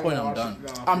why. At that point, I'm done.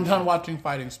 I'm done watching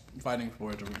fighting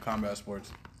sports or combat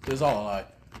sports. It's all a lie.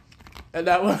 At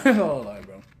that point, it's all a lie,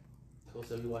 bro. Cole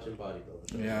said we watching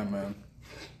bodybuilders. Yeah, man.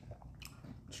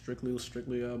 Strictly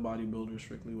bodybuilder,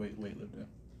 strictly weightlifting.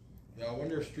 Yeah, I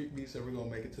wonder if Street Beef's ever gonna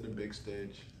make it to the big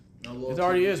stage. No, It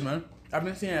already is, man. I've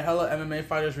been seeing hella MMA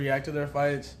fighters react to their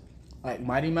fights. Like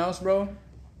Mighty Mouse, bro.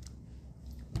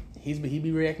 He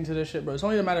be reacting to this shit, bro. It's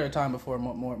only a matter of time before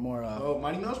more. Oh,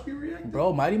 Mighty Mouse be reacting?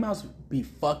 Bro, Mighty Mouse be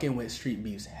fucking with Street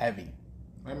Beefs heavy.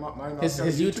 Mighty Mouse His got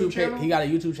a YouTube channel? page, he got a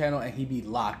YouTube channel and he be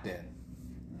locked in.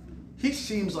 He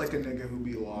seems like a nigga who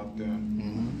be locked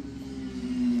in.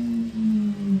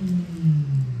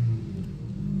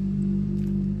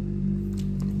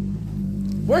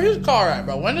 Where his car at,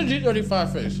 bro? When did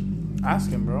G35 fix? Ask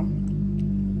him, bro.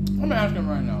 I'm gonna ask him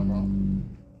right now, bro.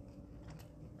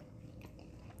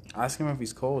 Ask him if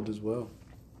he's cold as well.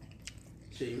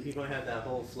 Shit, you gonna have that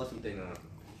whole fluffy thing on.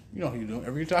 You know what he do.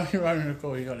 Every time he ride in the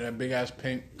car, he got that big ass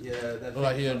pink. Yeah, that Look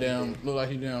like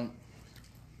he damn.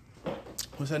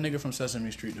 What's that nigga from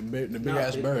Sesame Street? The big Not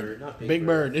ass Big bird. Bird, not Big Big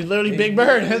Bird. Bird. It's literally Big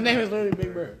Bird. His name is literally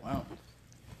Big Bird. Wow.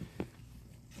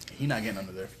 He not getting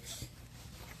under there.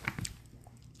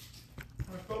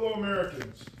 My fellow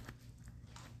Americans.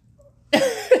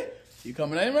 You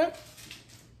coming in, man?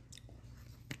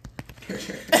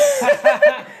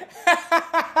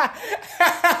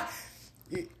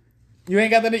 You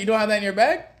ain't got that. You don't have that in your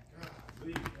bag.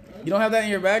 You don't have that in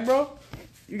your bag, bro.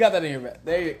 You got that in your bag.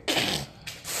 There you.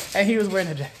 And he was wearing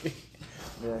a jacket.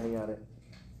 Yeah, he got it.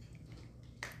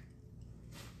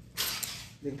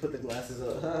 They put the glasses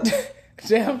up.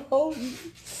 Damn. Oh.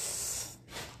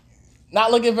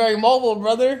 Not looking very mobile,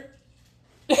 brother.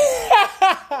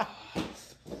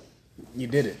 You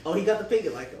did it. Oh, he got the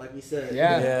pink, like we said.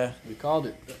 Yeah. We called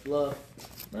it. The fluff.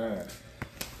 Man,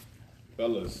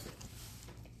 fellas,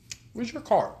 Where's your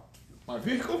car? my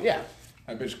vehicle? Yeah.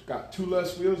 That bitch got 2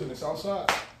 less wheels and it's outside.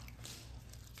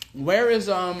 Where is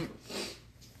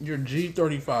your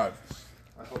G35? I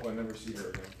hope I never see her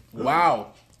again.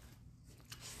 Wow.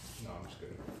 No, I'm just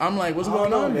kidding. I'm like, what's I don't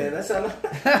going know, on, man. man? That sounded.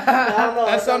 I don't know.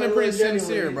 That sounded a pretty little genuine.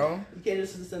 sincere, bro. You can't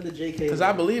just send the JK. Because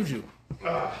I believed you.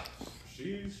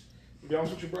 She's, to be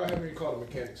honest with you, bro, I haven't even called a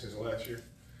mechanic since last year.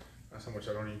 That's how much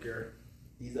I don't even care.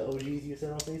 These the OGs you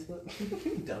sent on Facebook.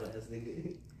 Dumbass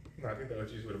nigga. No, I think that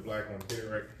was used with a black one. Get it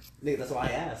right. Nigga, that's why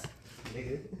I asked.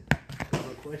 Nigga. No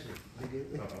question.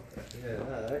 Nigga. Oh, okay. Yeah,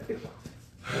 alright.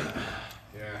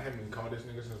 Yeah, I haven't even called this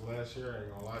nigga since last year. I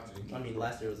ain't gonna lie to you. I mean,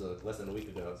 last year was less than a week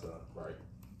ago, so. Right.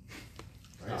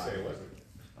 I didn't say it wasn't.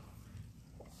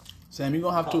 Sam, you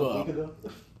gonna have A to. week ago?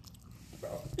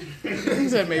 About, He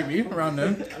said maybe around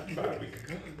then. about a week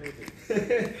ago.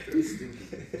 You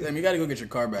stupid. Sam, you gotta go get your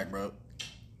car back, bro.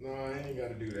 No, I ain't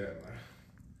gotta do that, man.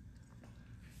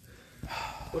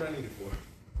 What I need it for?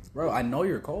 Bro, I know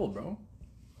you're cold, bro.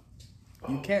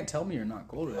 You can't tell me you're not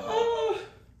cold right now.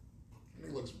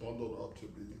 He looks bundled up to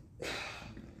be.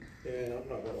 Yeah, I'm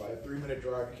not gonna lie. A 3-minute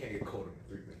drive, you can't get cold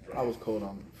in a 3-minute drive. I was cold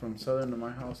from southern to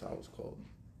my house. I was cold.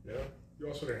 Yeah. You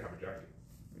also didn't have a jacket.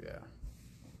 Yeah.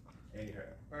 And you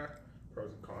had pros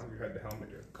and cons. You had the helmet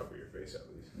to cover your face at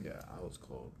least. Yeah, I was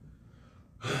cold.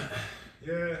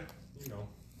 Yeah, you know.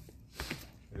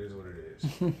 It is what it is.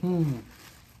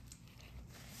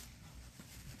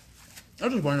 I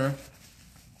was just wondering.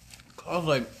 I was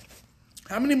like,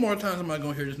 how many more times am I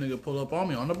gonna hear this nigga pull up on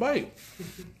me on the bike?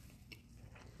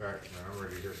 Facts, man. I'm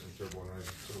ready to hear some turbo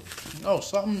noises too. Oh,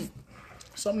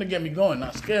 something to get me going,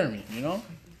 not scare me, you know?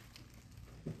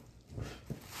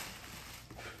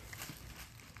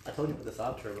 I told you to put the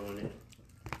sob turbo in it.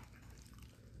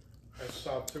 That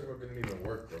stop turbo didn't even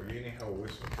work, bro. You didn't have a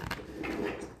whistle.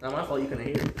 Not my fault you couldn't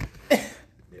hear it.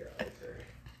 Yeah, okay.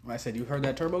 When I said, you heard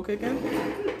that turbo kick in?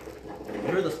 You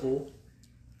heard the spool.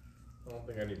 I don't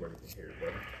think anybody can hear it,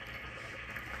 brother.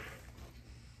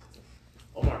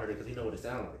 Omar heard it because he know what it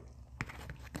sounded like.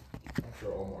 I'm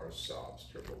sure Omar's sobs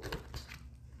turbo worked.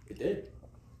 It did.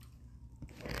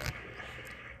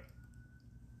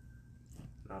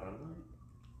 Not on mine.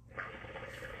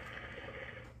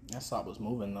 That stop was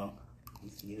moving though. You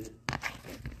see it?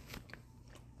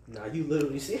 Nah, you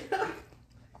literally see it.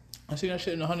 I see that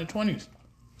shit in the 120s.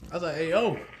 I was like, hey,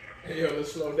 yo. Hey, yo,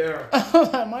 let's slow down. I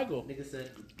was like, Michael. Nigga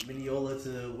said Mineola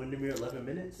to Windermere 11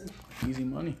 minutes. Easy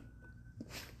money.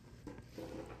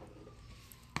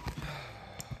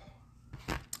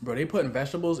 Bro, they putting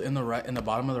vegetables in the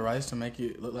bottom of the rice to make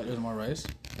it look like there's more rice.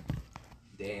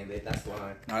 Damn, that's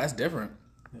lying. No, that's different.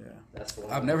 Yeah. That's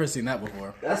lying. I've never seen that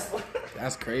before. That's lying.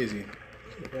 That's crazy.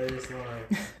 That is lying.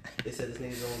 They said this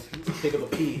nigga's gonna pick up a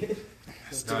pee.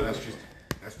 No,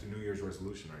 that's the New Year's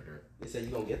resolution right there. They said you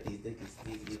gonna get these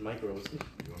micros.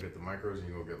 You're gonna get the micros and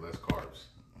you're gonna get less carbs.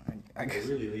 I They're guess.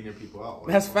 really leaning people out.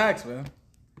 That's facts, man.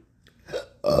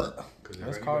 Because if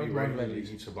That's anybody carbs, regularly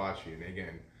veggies. eats hibachi and they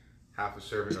getting half a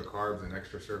serving of carbs and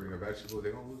extra serving of vegetables,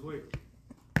 they're gonna lose weight.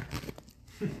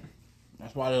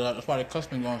 That's why the cuts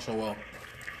been going so well.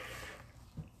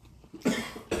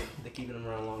 They're keeping them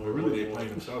around longer. But really, they playing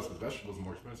themselves because vegetables are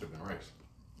more expensive than rice.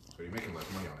 So you're making less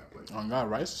money on that plate. Oh God,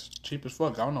 rice is cheap as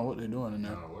fuck. I don't know what they're doing in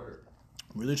there. Not a word.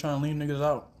 Really trying to lean niggas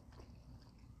out.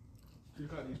 You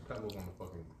got these pebbles on the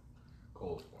fucking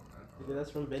cold for, man. Nigga,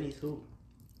 that's from Benny's Hoop.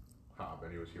 Ah,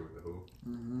 Benny was here with the who?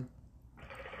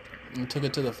 And took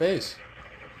it to the face.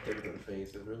 Take it to the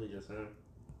face. It's really just him.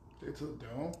 Take to the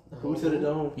dome? Who to the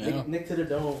dome? Yeah. Nick to the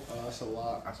dome. Oh, that's a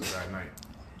lot. That's a bad night.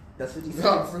 That's what he said.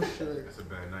 No, for sure. That's a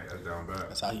bad night. That's down bad.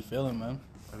 That's how you feeling, man.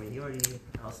 I mean, he already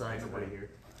outside somebody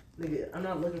here. Nigga, I'm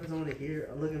not looking for someone to hear.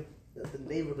 I'm looking at the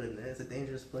neighborhood, man. It's a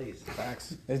dangerous place.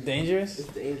 Facts. It's dangerous. It's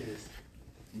dangerous.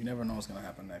 You never know what's gonna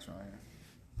happen next right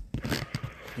here.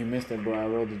 You missed it, bro. I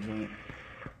rolled the joint.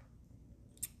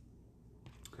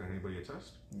 Can anybody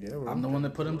attest? Yeah, bro. I'm the one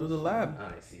that put him through the lab. I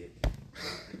didn't see it.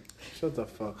 Shut the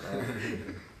fuck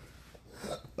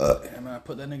up. And I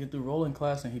put that nigga through rolling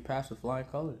class and he passed with flying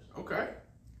colors. Okay.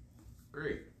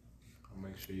 Great. I'll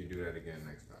make sure you do that again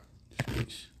next time.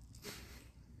 Sheesh.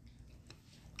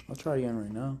 I'll try again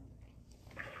right now.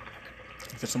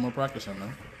 Get some more practice in,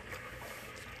 man.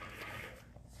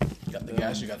 You got the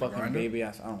gas, you got the fucking grinder. baby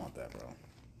ass. I don't want that, bro.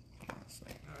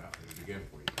 Honestly. I'll do it again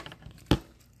for you.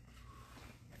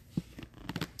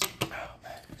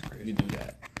 You do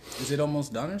that. Is it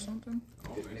almost done or something? I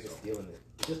don't This think nigga's so. stealing it.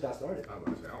 It just got started. I was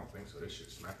about to say, I don't think so. This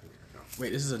shit's smacking me right now.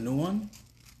 Wait, this is a new one?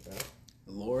 Yeah.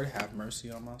 Lord have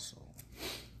mercy on my soul.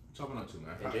 What's up on to,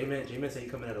 man? And J-Man said he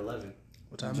coming at 11.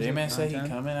 What time is it? J-Man said he 9:10?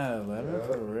 coming at 11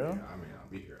 for real? Yeah, I mean, I'll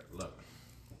be here at 11.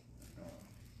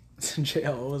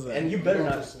 JL, what was that? And you better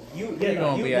not. You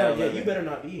gonna be at 11. you better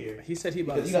not be here. He said he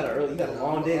about Because to you got you got a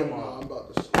long day I'm tomorrow.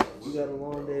 about to slap. You got a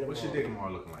long day What's your tomorrow. day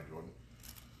tomorrow looking like, Jordan?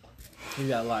 He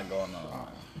got a lot going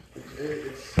on.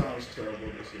 It sounds terrible to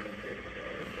even think about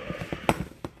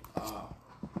it,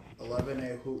 but 11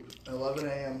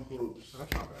 a.m. hoops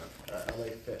That's not bad. at LA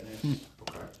Fitness.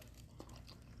 Okay.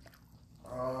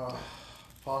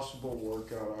 Possible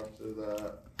workout after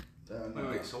that. Then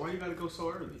Wait, so why you gotta go so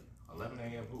early? 11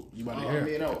 a.m. hoops. You about to I hear?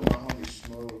 mean, no, my homie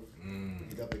Smooth. Mm.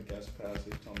 He got the guest pass.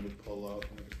 He told me to pull up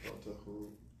and just go to hoop.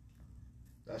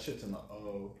 That shit's in the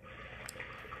O.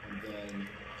 And then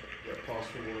the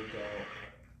possible workout.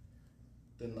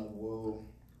 Then the woo.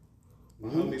 My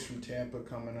homies from Tampa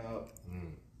coming up.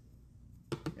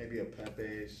 Maybe a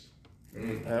Pepe's.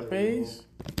 Pepe's?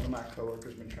 One of my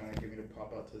coworkers been trying to get me to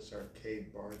pop out to this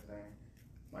arcade bar thing.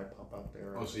 Might pop out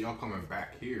there. Oh, so y'all coming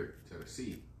back here to the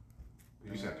C?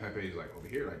 You said Pepe's like over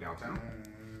here, like downtown,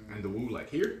 and the Woo like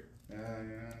here. Yeah.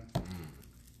 I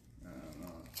don't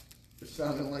know. It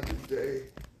sounded like a day.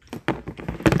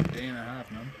 Day and a half,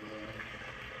 man.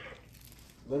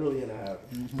 Literally and a half.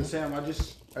 But Sam, I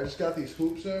just got these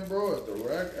hoops in, bro, at the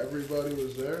rec. Everybody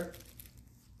was there.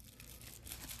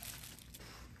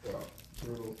 Wow.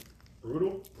 Brutal. Brutal?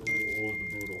 What was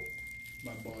the brutal?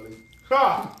 My body.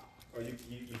 Ha! Oh, you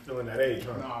feeling that age,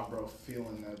 huh? Nah, bro,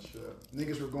 feeling that shit.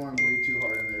 Niggas were going way too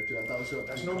hard in there, too. I thought it was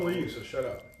That's normally you, so shut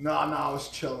up. Nah, I was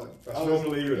chilling. That's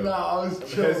normally you, though. Nah, I was The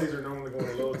chilling. Hezzies are normally going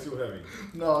a little too heavy.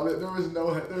 No,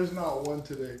 there was not one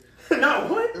today. Not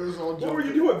what? It was all jumpers. What were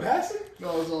you doing, passing?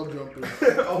 No, it was all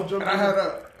jumpers. All jumping. And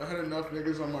I had enough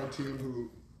niggas on my team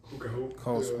who can hoop.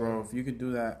 Coach, bro, if you could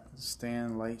do that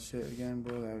stand light shit again,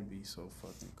 bro, that would be so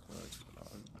fucking clutch,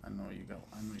 dog. I know you want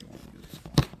to do this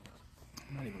one.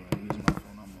 I'm not even gonna use my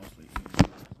phone. I'm mostly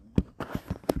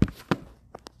eating.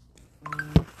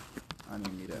 I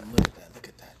need me that. Look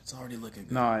at that. It's already looking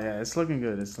good. No, yeah, it's looking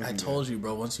good. It's looking I told you,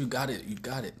 bro. Once you got it, you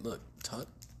got it. Look, tuck.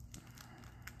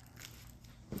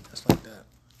 Just like that.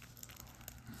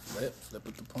 Flip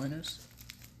with the pointers.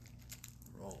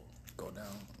 Roll. Go down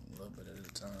a little bit at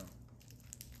a time.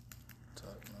 Tuck,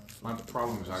 man. My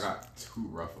problem is I got too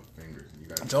rough of fingers. And you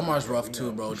guys Jomar's rough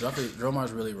too, bro.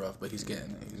 Jomar's really rough, but he's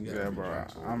getting it. Yeah, bro,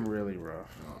 I'm really rough.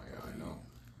 Oh, yeah, I know.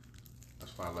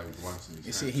 That's why I like once in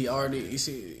You see,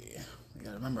 you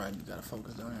gotta remember, you gotta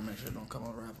focus down here and make sure it don't come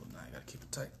unraveled. Now you gotta keep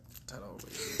it tight all the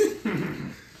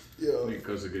way. Yo,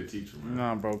 Because a good teacher, man.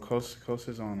 Nah, bro, Coach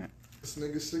is on it. this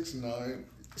nigga 6'9",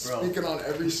 Bro. speaking on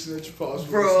every snitch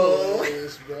possible. Bro.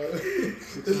 It's hilarious, bro.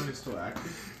 Is still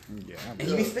active? Yeah, And bro.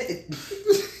 he be spitting.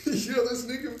 Yo, this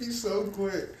nigga be so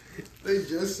quick. They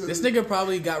just said This nigga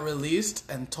probably got released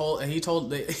and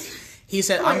he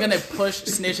said, I'm gonna push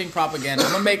snitching propaganda.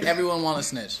 I'm gonna make everyone want to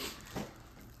snitch.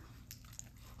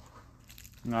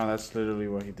 No, that's literally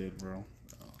what he did, bro.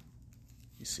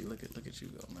 You see, look at you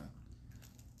go, man.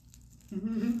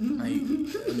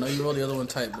 I know you roll the other one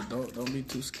tight, but don't be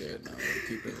too scared now.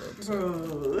 Keep it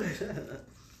low.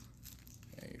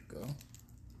 There you go.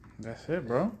 That's it,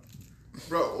 bro.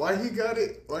 Bro, why he got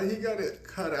it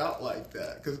cut out like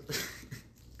that? Cause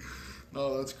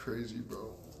no, that's crazy,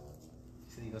 bro.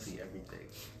 He said you gonna see everything.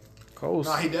 Coach.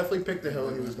 Nah, he definitely picked the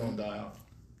hill he was gonna die on.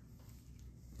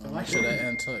 Make sure that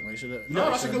end tuck. Make sure that. You know,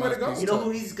 that's a good way to go. You know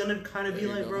who he's gonna kind of be There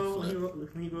you like, go. bro,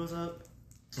 when he grows up?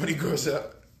 When he grows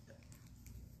up.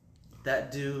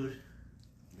 That dude.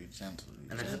 Be gentle.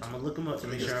 And I'm gonna look him up to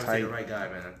make Just sure I'm tight. saying the right guy,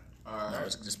 man. No, Alright.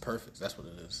 it's just perfect. That's what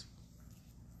it is.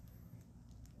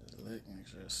 Just lick. Make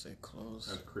sure it stay close.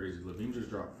 That's crazy. Levine just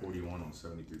dropped 41 on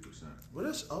 73%. What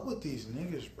is up with these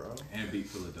niggas, bro? And beat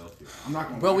Philadelphia. I'm not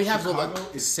gonna Bro, lie, we have, Chicago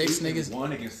like, is 6 8-1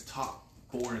 niggas. against top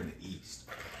 4 in the East.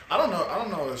 I don't know.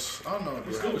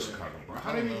 What's good with Chicago, bro?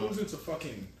 How did we lose it to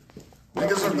fucking...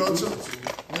 Niggas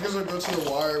will go to the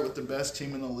wire with the best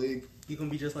team in the league. He gonna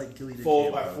be just like Gilly the Fall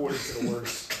Kid, by bro. 40 to the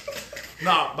worst.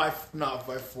 By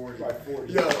 40. By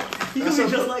 40. Yo, He gonna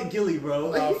be just like Gilly,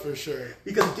 bro. nah, for sure.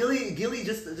 Because Gilly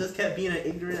just kept being an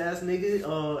ignorant ass nigga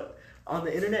on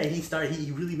the internet.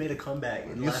 He really made a comeback.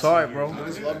 In the You last saw few it, bro. years. I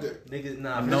just loved it. Niggas,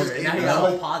 nah, No- for sure. And now he got a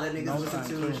whole pod that niggas listen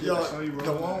to and shit. Yo, That's how you roll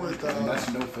the it. one with And that's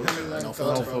no filter. him and No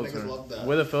Phil, filter. bro. Niggas love that.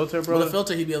 With a filter, bro. With a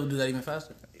filter, he'd be able to do that even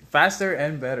faster. Faster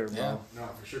and better, bro. Yeah. Nah,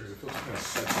 for sure, because it feels kind of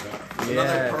sets it up. Yeah.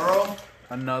 Another pearl.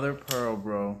 Another pearl,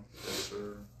 bro.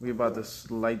 We about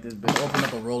to light this bitch. Open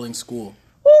up a rolling school.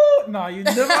 Woo! Nah, you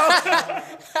never.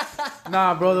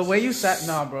 Nah, bro. The way you sat,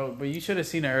 nah, bro. But you should have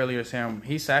seen it earlier, Sam.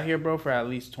 He sat here, bro, for at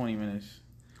least 20 minutes,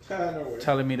 No way.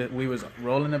 telling me that we was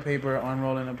rolling the paper,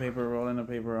 unrolling the paper, rolling the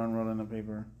paper, unrolling the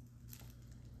paper.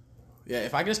 Yeah,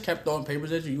 if I just kept throwing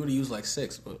papers at you, you would have used like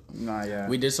 6. But Nah, yeah.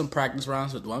 we did some practice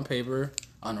rounds with one paper,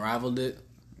 unraveled it,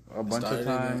 a bunch started of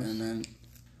it, times. and then.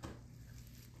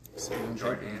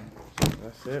 Jordan.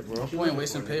 That's it, bro. No point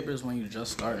wasting papers when you're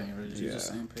just starting. You really use Yeah. the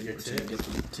same paper Your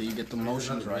till you get the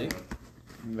motions Another right.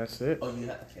 one. That's it. Oh, you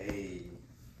have. Hey.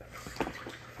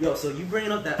 Yo, so you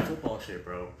bringing up that football shit,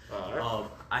 bro.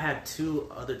 I had 2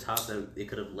 other topics that it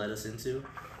could have led us into.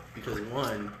 Because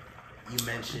one, you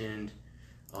mentioned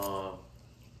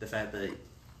the fact that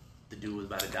the dude was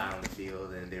about to die on the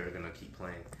field and they were going to keep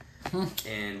playing.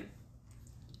 And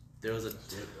there was a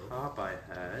top I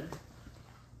had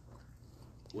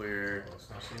where Oh, it's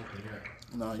not smoking yet.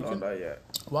 No, you Not can. that yet.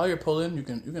 While you're pulling, you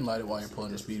can light it while you're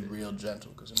pulling. Just be real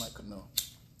gentle, because it might cut no.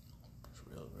 It's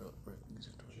real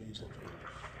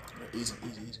easy.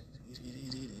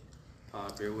 Easy.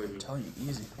 bear with me. I'm telling you,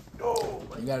 easy. Oh,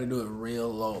 you gotta do it real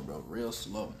low, bro. Real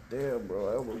slow. Damn, bro.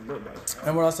 I almost burnt my.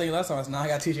 Remember what I was saying last time? Now I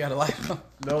gotta teach you how to light them.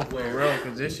 No, for real,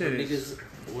 because this shit When is.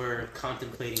 niggas were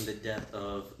contemplating the death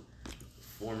of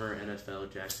former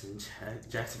NFL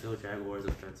Jacksonville Jaguars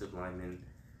offensive lineman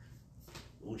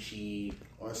Uchi.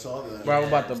 Oh, I saw that. Bro, I'm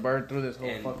about to burn through this whole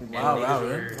And, fucking. and Wow, niggas, wow, were,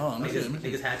 really? Oh, let me see.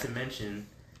 niggas had to mention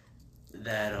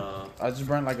that I just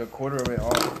burnt like a quarter of it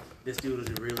off. this dude was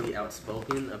really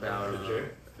outspoken about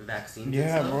vaccines.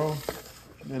 Yeah, and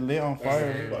stuff. bro. They lit on fire.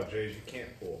 And- About Jay's, you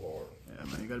can't pull hard.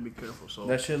 Yeah, man, you gotta be careful. So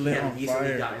That shit lit Yeah, on recently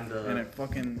fire, gotten the- and it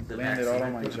fucking The landed vaccine. all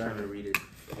on my I'm trying to jacket. read it.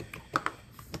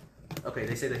 Okay,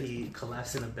 they say that he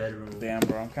collapsed in a bedroom. Damn,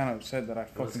 bro, I'm kind of upset that I was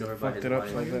fucking discovered by fucked his it up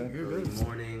wife like that. early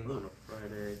morning on a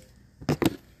Friday.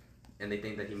 And they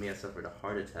think that he may have suffered a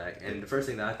heart attack. And the first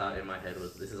thing that I thought in my head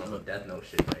was, this is on the Death Note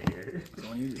shit right here.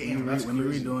 when you Damn, that's when you're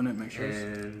crazy. redoing it, make sure it's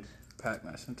And packed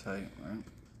nice and tight, right?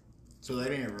 So they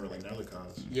didn't even really know the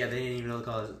cause. yeah, they didn't even know the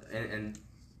cause. And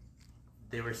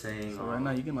they were saying So right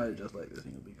now you can light it just like this,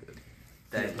 and you'll be good.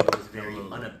 that he was very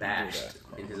unabashed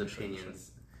in his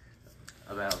opinions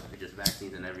about just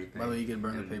vaccines and everything. By the way, you can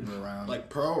burn the And- paper around. Like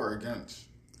pro or against?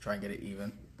 Try and get it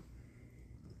even.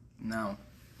 Now,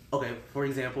 Okay, for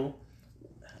example,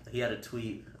 he had a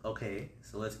tweet. Okay,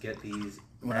 so let's get these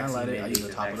When I vaccine light it, I mandates use the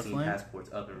and top of the vaccine flame. passports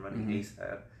up and running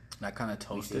ASAP. and I kind of We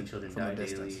toast see it children from a die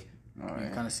distance. daily. You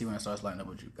can kind of see when it starts lighting up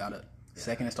what you got it.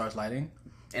 Second it starts lighting,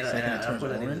 And, second and it of turns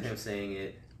course, I think orange. him saying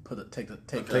it. Take the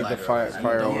Take the lighter fire- out.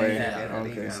 fire Don't- away. Yeah, I think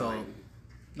okay. kinda So- like-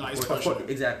 No, he's Of course- pushing it.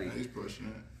 exactly. He's pushing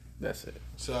it. That's it.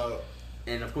 So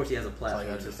And of course, he has a all you platform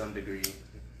gotta to do. some degree,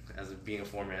 as being a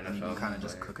former NFL. And you can kind of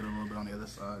just player. cook it a little bit on the other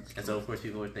side. And so, of course,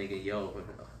 people were thinking, yo,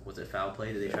 was it foul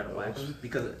play? Did they try to whack him?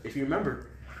 Because if you remember,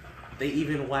 they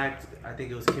even whacked, I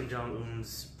think it was Kim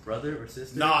Jong-un's brother or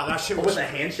sister. Nah, that shit Or was. with a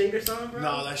handshake or something, bro?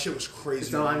 Nah, that shit was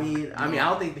crazy. So, I bro. mean, I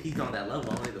don't think that he's on that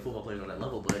level. I don't think the football player's on that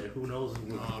level, but who knows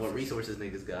what resources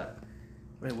niggas got.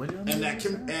 Wait, what? And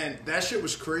that shit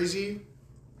was crazy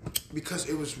because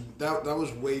it was that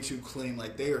was way too clean.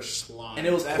 Like they are slime. And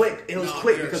it was That- quick. It was nah,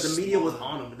 quick they are because the media was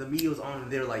slime. on them. The media was on them.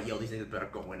 They were like, yo, these niggas better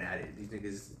going at it. These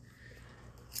niggas,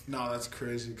 No, that's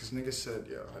crazy because niggas said,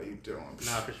 "Yo, how you doing?"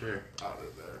 nah, for sure. Out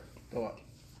of there.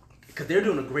 Because they're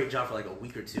doing a great job for like a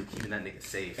week or two keeping that nigga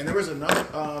safe. And there was another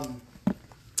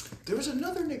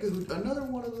nigga another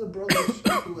one of the brothers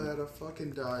who had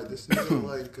fucking died. This nigga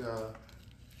like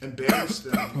embarrassed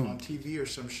them on TV or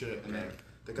some shit. And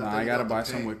they got Nah, I gotta buy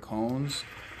some with cones.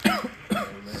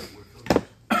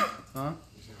 Huh?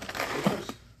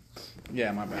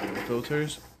 Yeah, my bad. With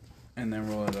filters, and then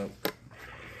roll it up.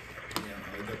 Yeah,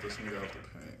 they got this nigga out the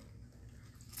paint.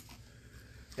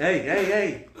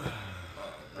 Hey.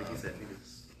 Like you said,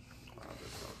 niggas.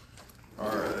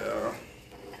 Alright, yeah.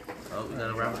 Oh, we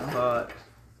gotta wrap the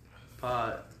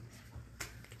pod.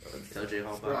 Tell J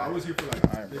Hall Bro, I about was here for like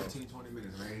Alright, bro. 15, 20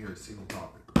 minutes and I ain't hear a single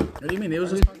topic. What do you mean? It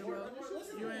was just talking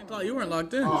about. You weren't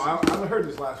locked in. Oh, I heard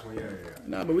this last one. Yeah.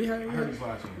 Nah, but we had. I heard this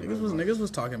last one. Niggas was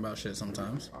talking about shit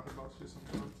sometimes. Talk about shit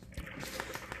sometimes.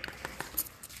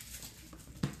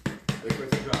 Wait for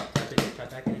it to drop. Try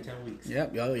back in 10 weeks.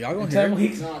 Yep, y'all gonna hear it.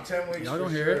 weeks? No, 10 weeks. Y'all for gonna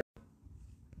hear sure. it.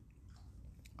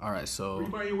 All right, so Where you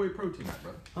buy your whey protein at,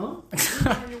 bro? Huh? Where you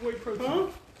buy your whey protein? Huh?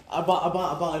 I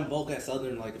bought in bulk at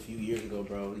Southern like a few years ago,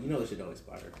 bro. You know this shit don't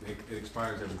expire. It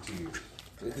expires every 2 years.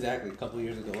 Exactly, a couple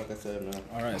years ago, like I said, man.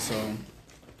 all right, so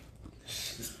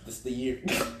This is the year.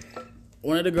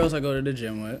 one of the girls I go to the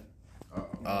gym with,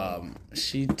 Uh-oh.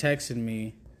 she texted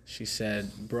me. She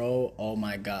said, "Bro, oh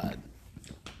my god,"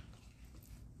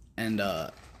 and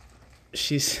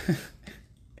she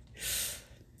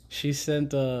she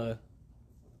sent me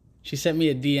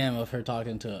a DM of her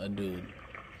talking to a dude,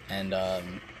 and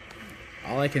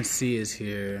all I can see is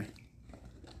here.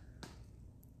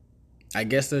 I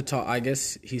guess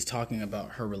he's talking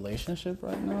about her relationship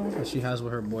right now that she has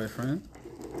with her boyfriend.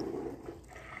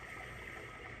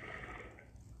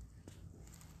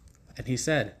 And he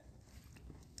said,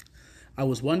 "I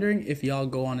was wondering if y'all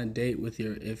go on a date with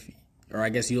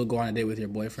you'll go on a date with your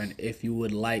boyfriend if you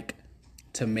would like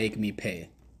to make me pay."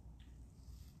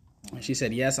 And she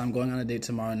said, "Yes, I'm going on a date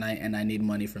tomorrow night and I need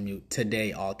money from you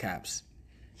today," all caps.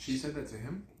 She said that to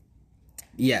him?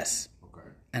 Yes. Okay.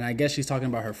 And I guess she's talking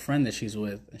about her friend that she's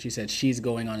with. And she said she's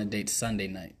going on a date Sunday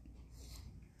night.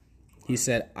 He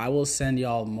said, "I will send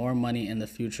y'all more money in the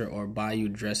future or buy you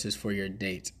dresses for your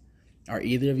date. Are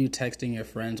either of you texting your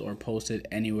friends or posted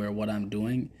anywhere what I'm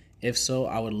doing? If so,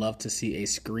 I would love to see a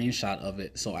screenshot of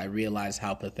it so I realize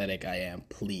how pathetic I am.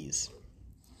 Please.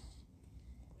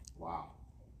 Wow.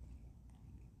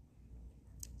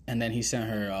 And then he sent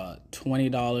her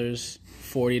 $20,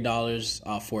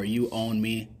 $40 for you own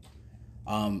me.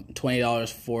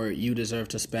 $20 for you deserve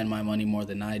to spend my money more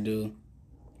than I do.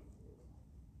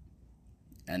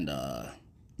 And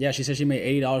yeah, she said she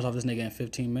made $80 off this nigga in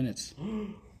 15 minutes.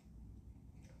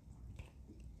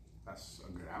 That's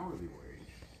a good hourly wage.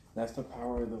 That's the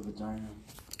power of the vagina.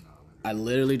 I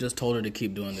literally just told her to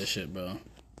keep doing this shit, bro.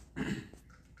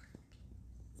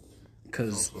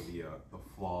 Cause also the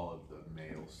flaw of the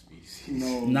male species.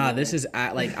 nah, this is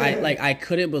I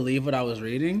couldn't believe what I was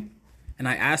reading, and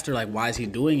I asked her like, why is he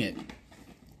doing it?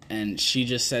 And she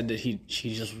just said that he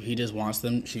just wants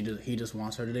them. He just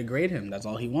wants her to degrade him. That's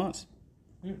all he wants.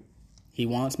 He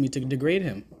wants me to degrade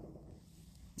him.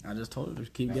 I just told her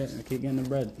to keep getting the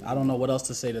bread. I don't know what else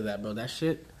to say to that, bro. That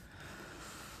shit.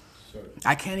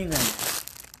 I can't even understand.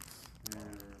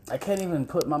 I can't even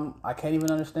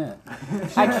understand,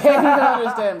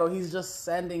 bro. He's just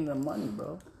sending them money,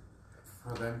 bro.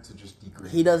 For them to just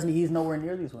degrade. He's nowhere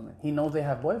near these women. He knows they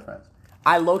have boyfriends.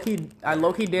 I low-key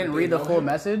didn't read the full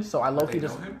message, so I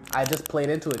just played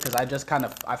into it because I just kind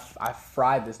of I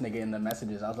fried this nigga in the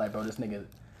messages. I was like, this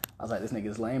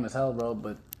nigga's lame as hell, bro.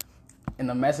 But in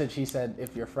the message he said,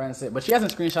 if your friend said, but she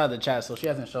hasn't screenshotted the chat, so she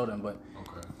hasn't showed him. But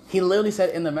okay. He literally said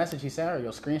in the message, he sent her, yo,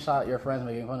 screenshot your friends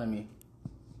making fun of me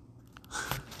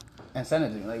and send it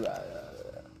to me. Like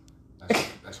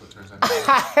that's what turns out.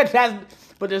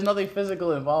 But there's nothing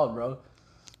physical involved, bro.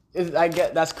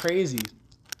 That's crazy.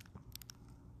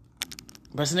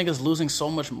 But this nigga's losing so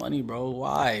much money, bro.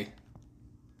 Why?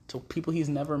 To people he's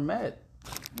never met.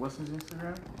 What's his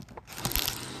Instagram?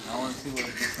 I want to see what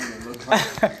this nigga looks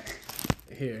like.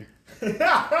 Here. Get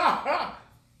my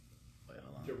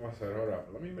side. Hold up.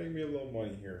 Let me make me a little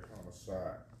money here on the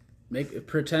side.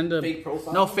 Pretend to Fake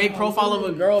profile? No, fake profile of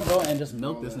a girl, bro, and just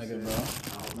milk this nigga, bro.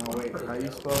 No, wait. How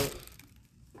you spell it?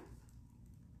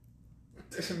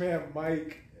 This man,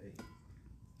 Mike.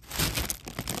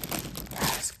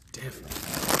 That's different.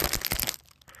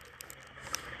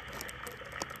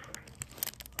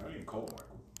 I didn't call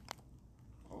Michael.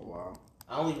 Oh wow.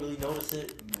 I only really notice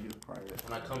it You're private.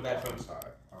 when I come back from, outside.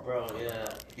 bro, yeah,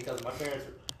 because my parents'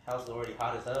 house is already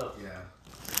hot as hell. Yeah.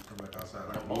 Come back outside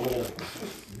like, Oh.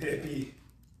 nippy.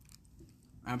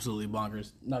 Absolutely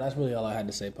bonkers. No, that's really all I had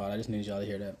to say, Pod. I just needed y'all to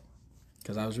hear that.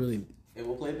 Because I was really Hey,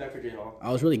 we'll play it back for J-Hall.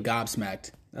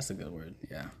 gobsmacked. That's a good word.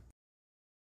 Yeah.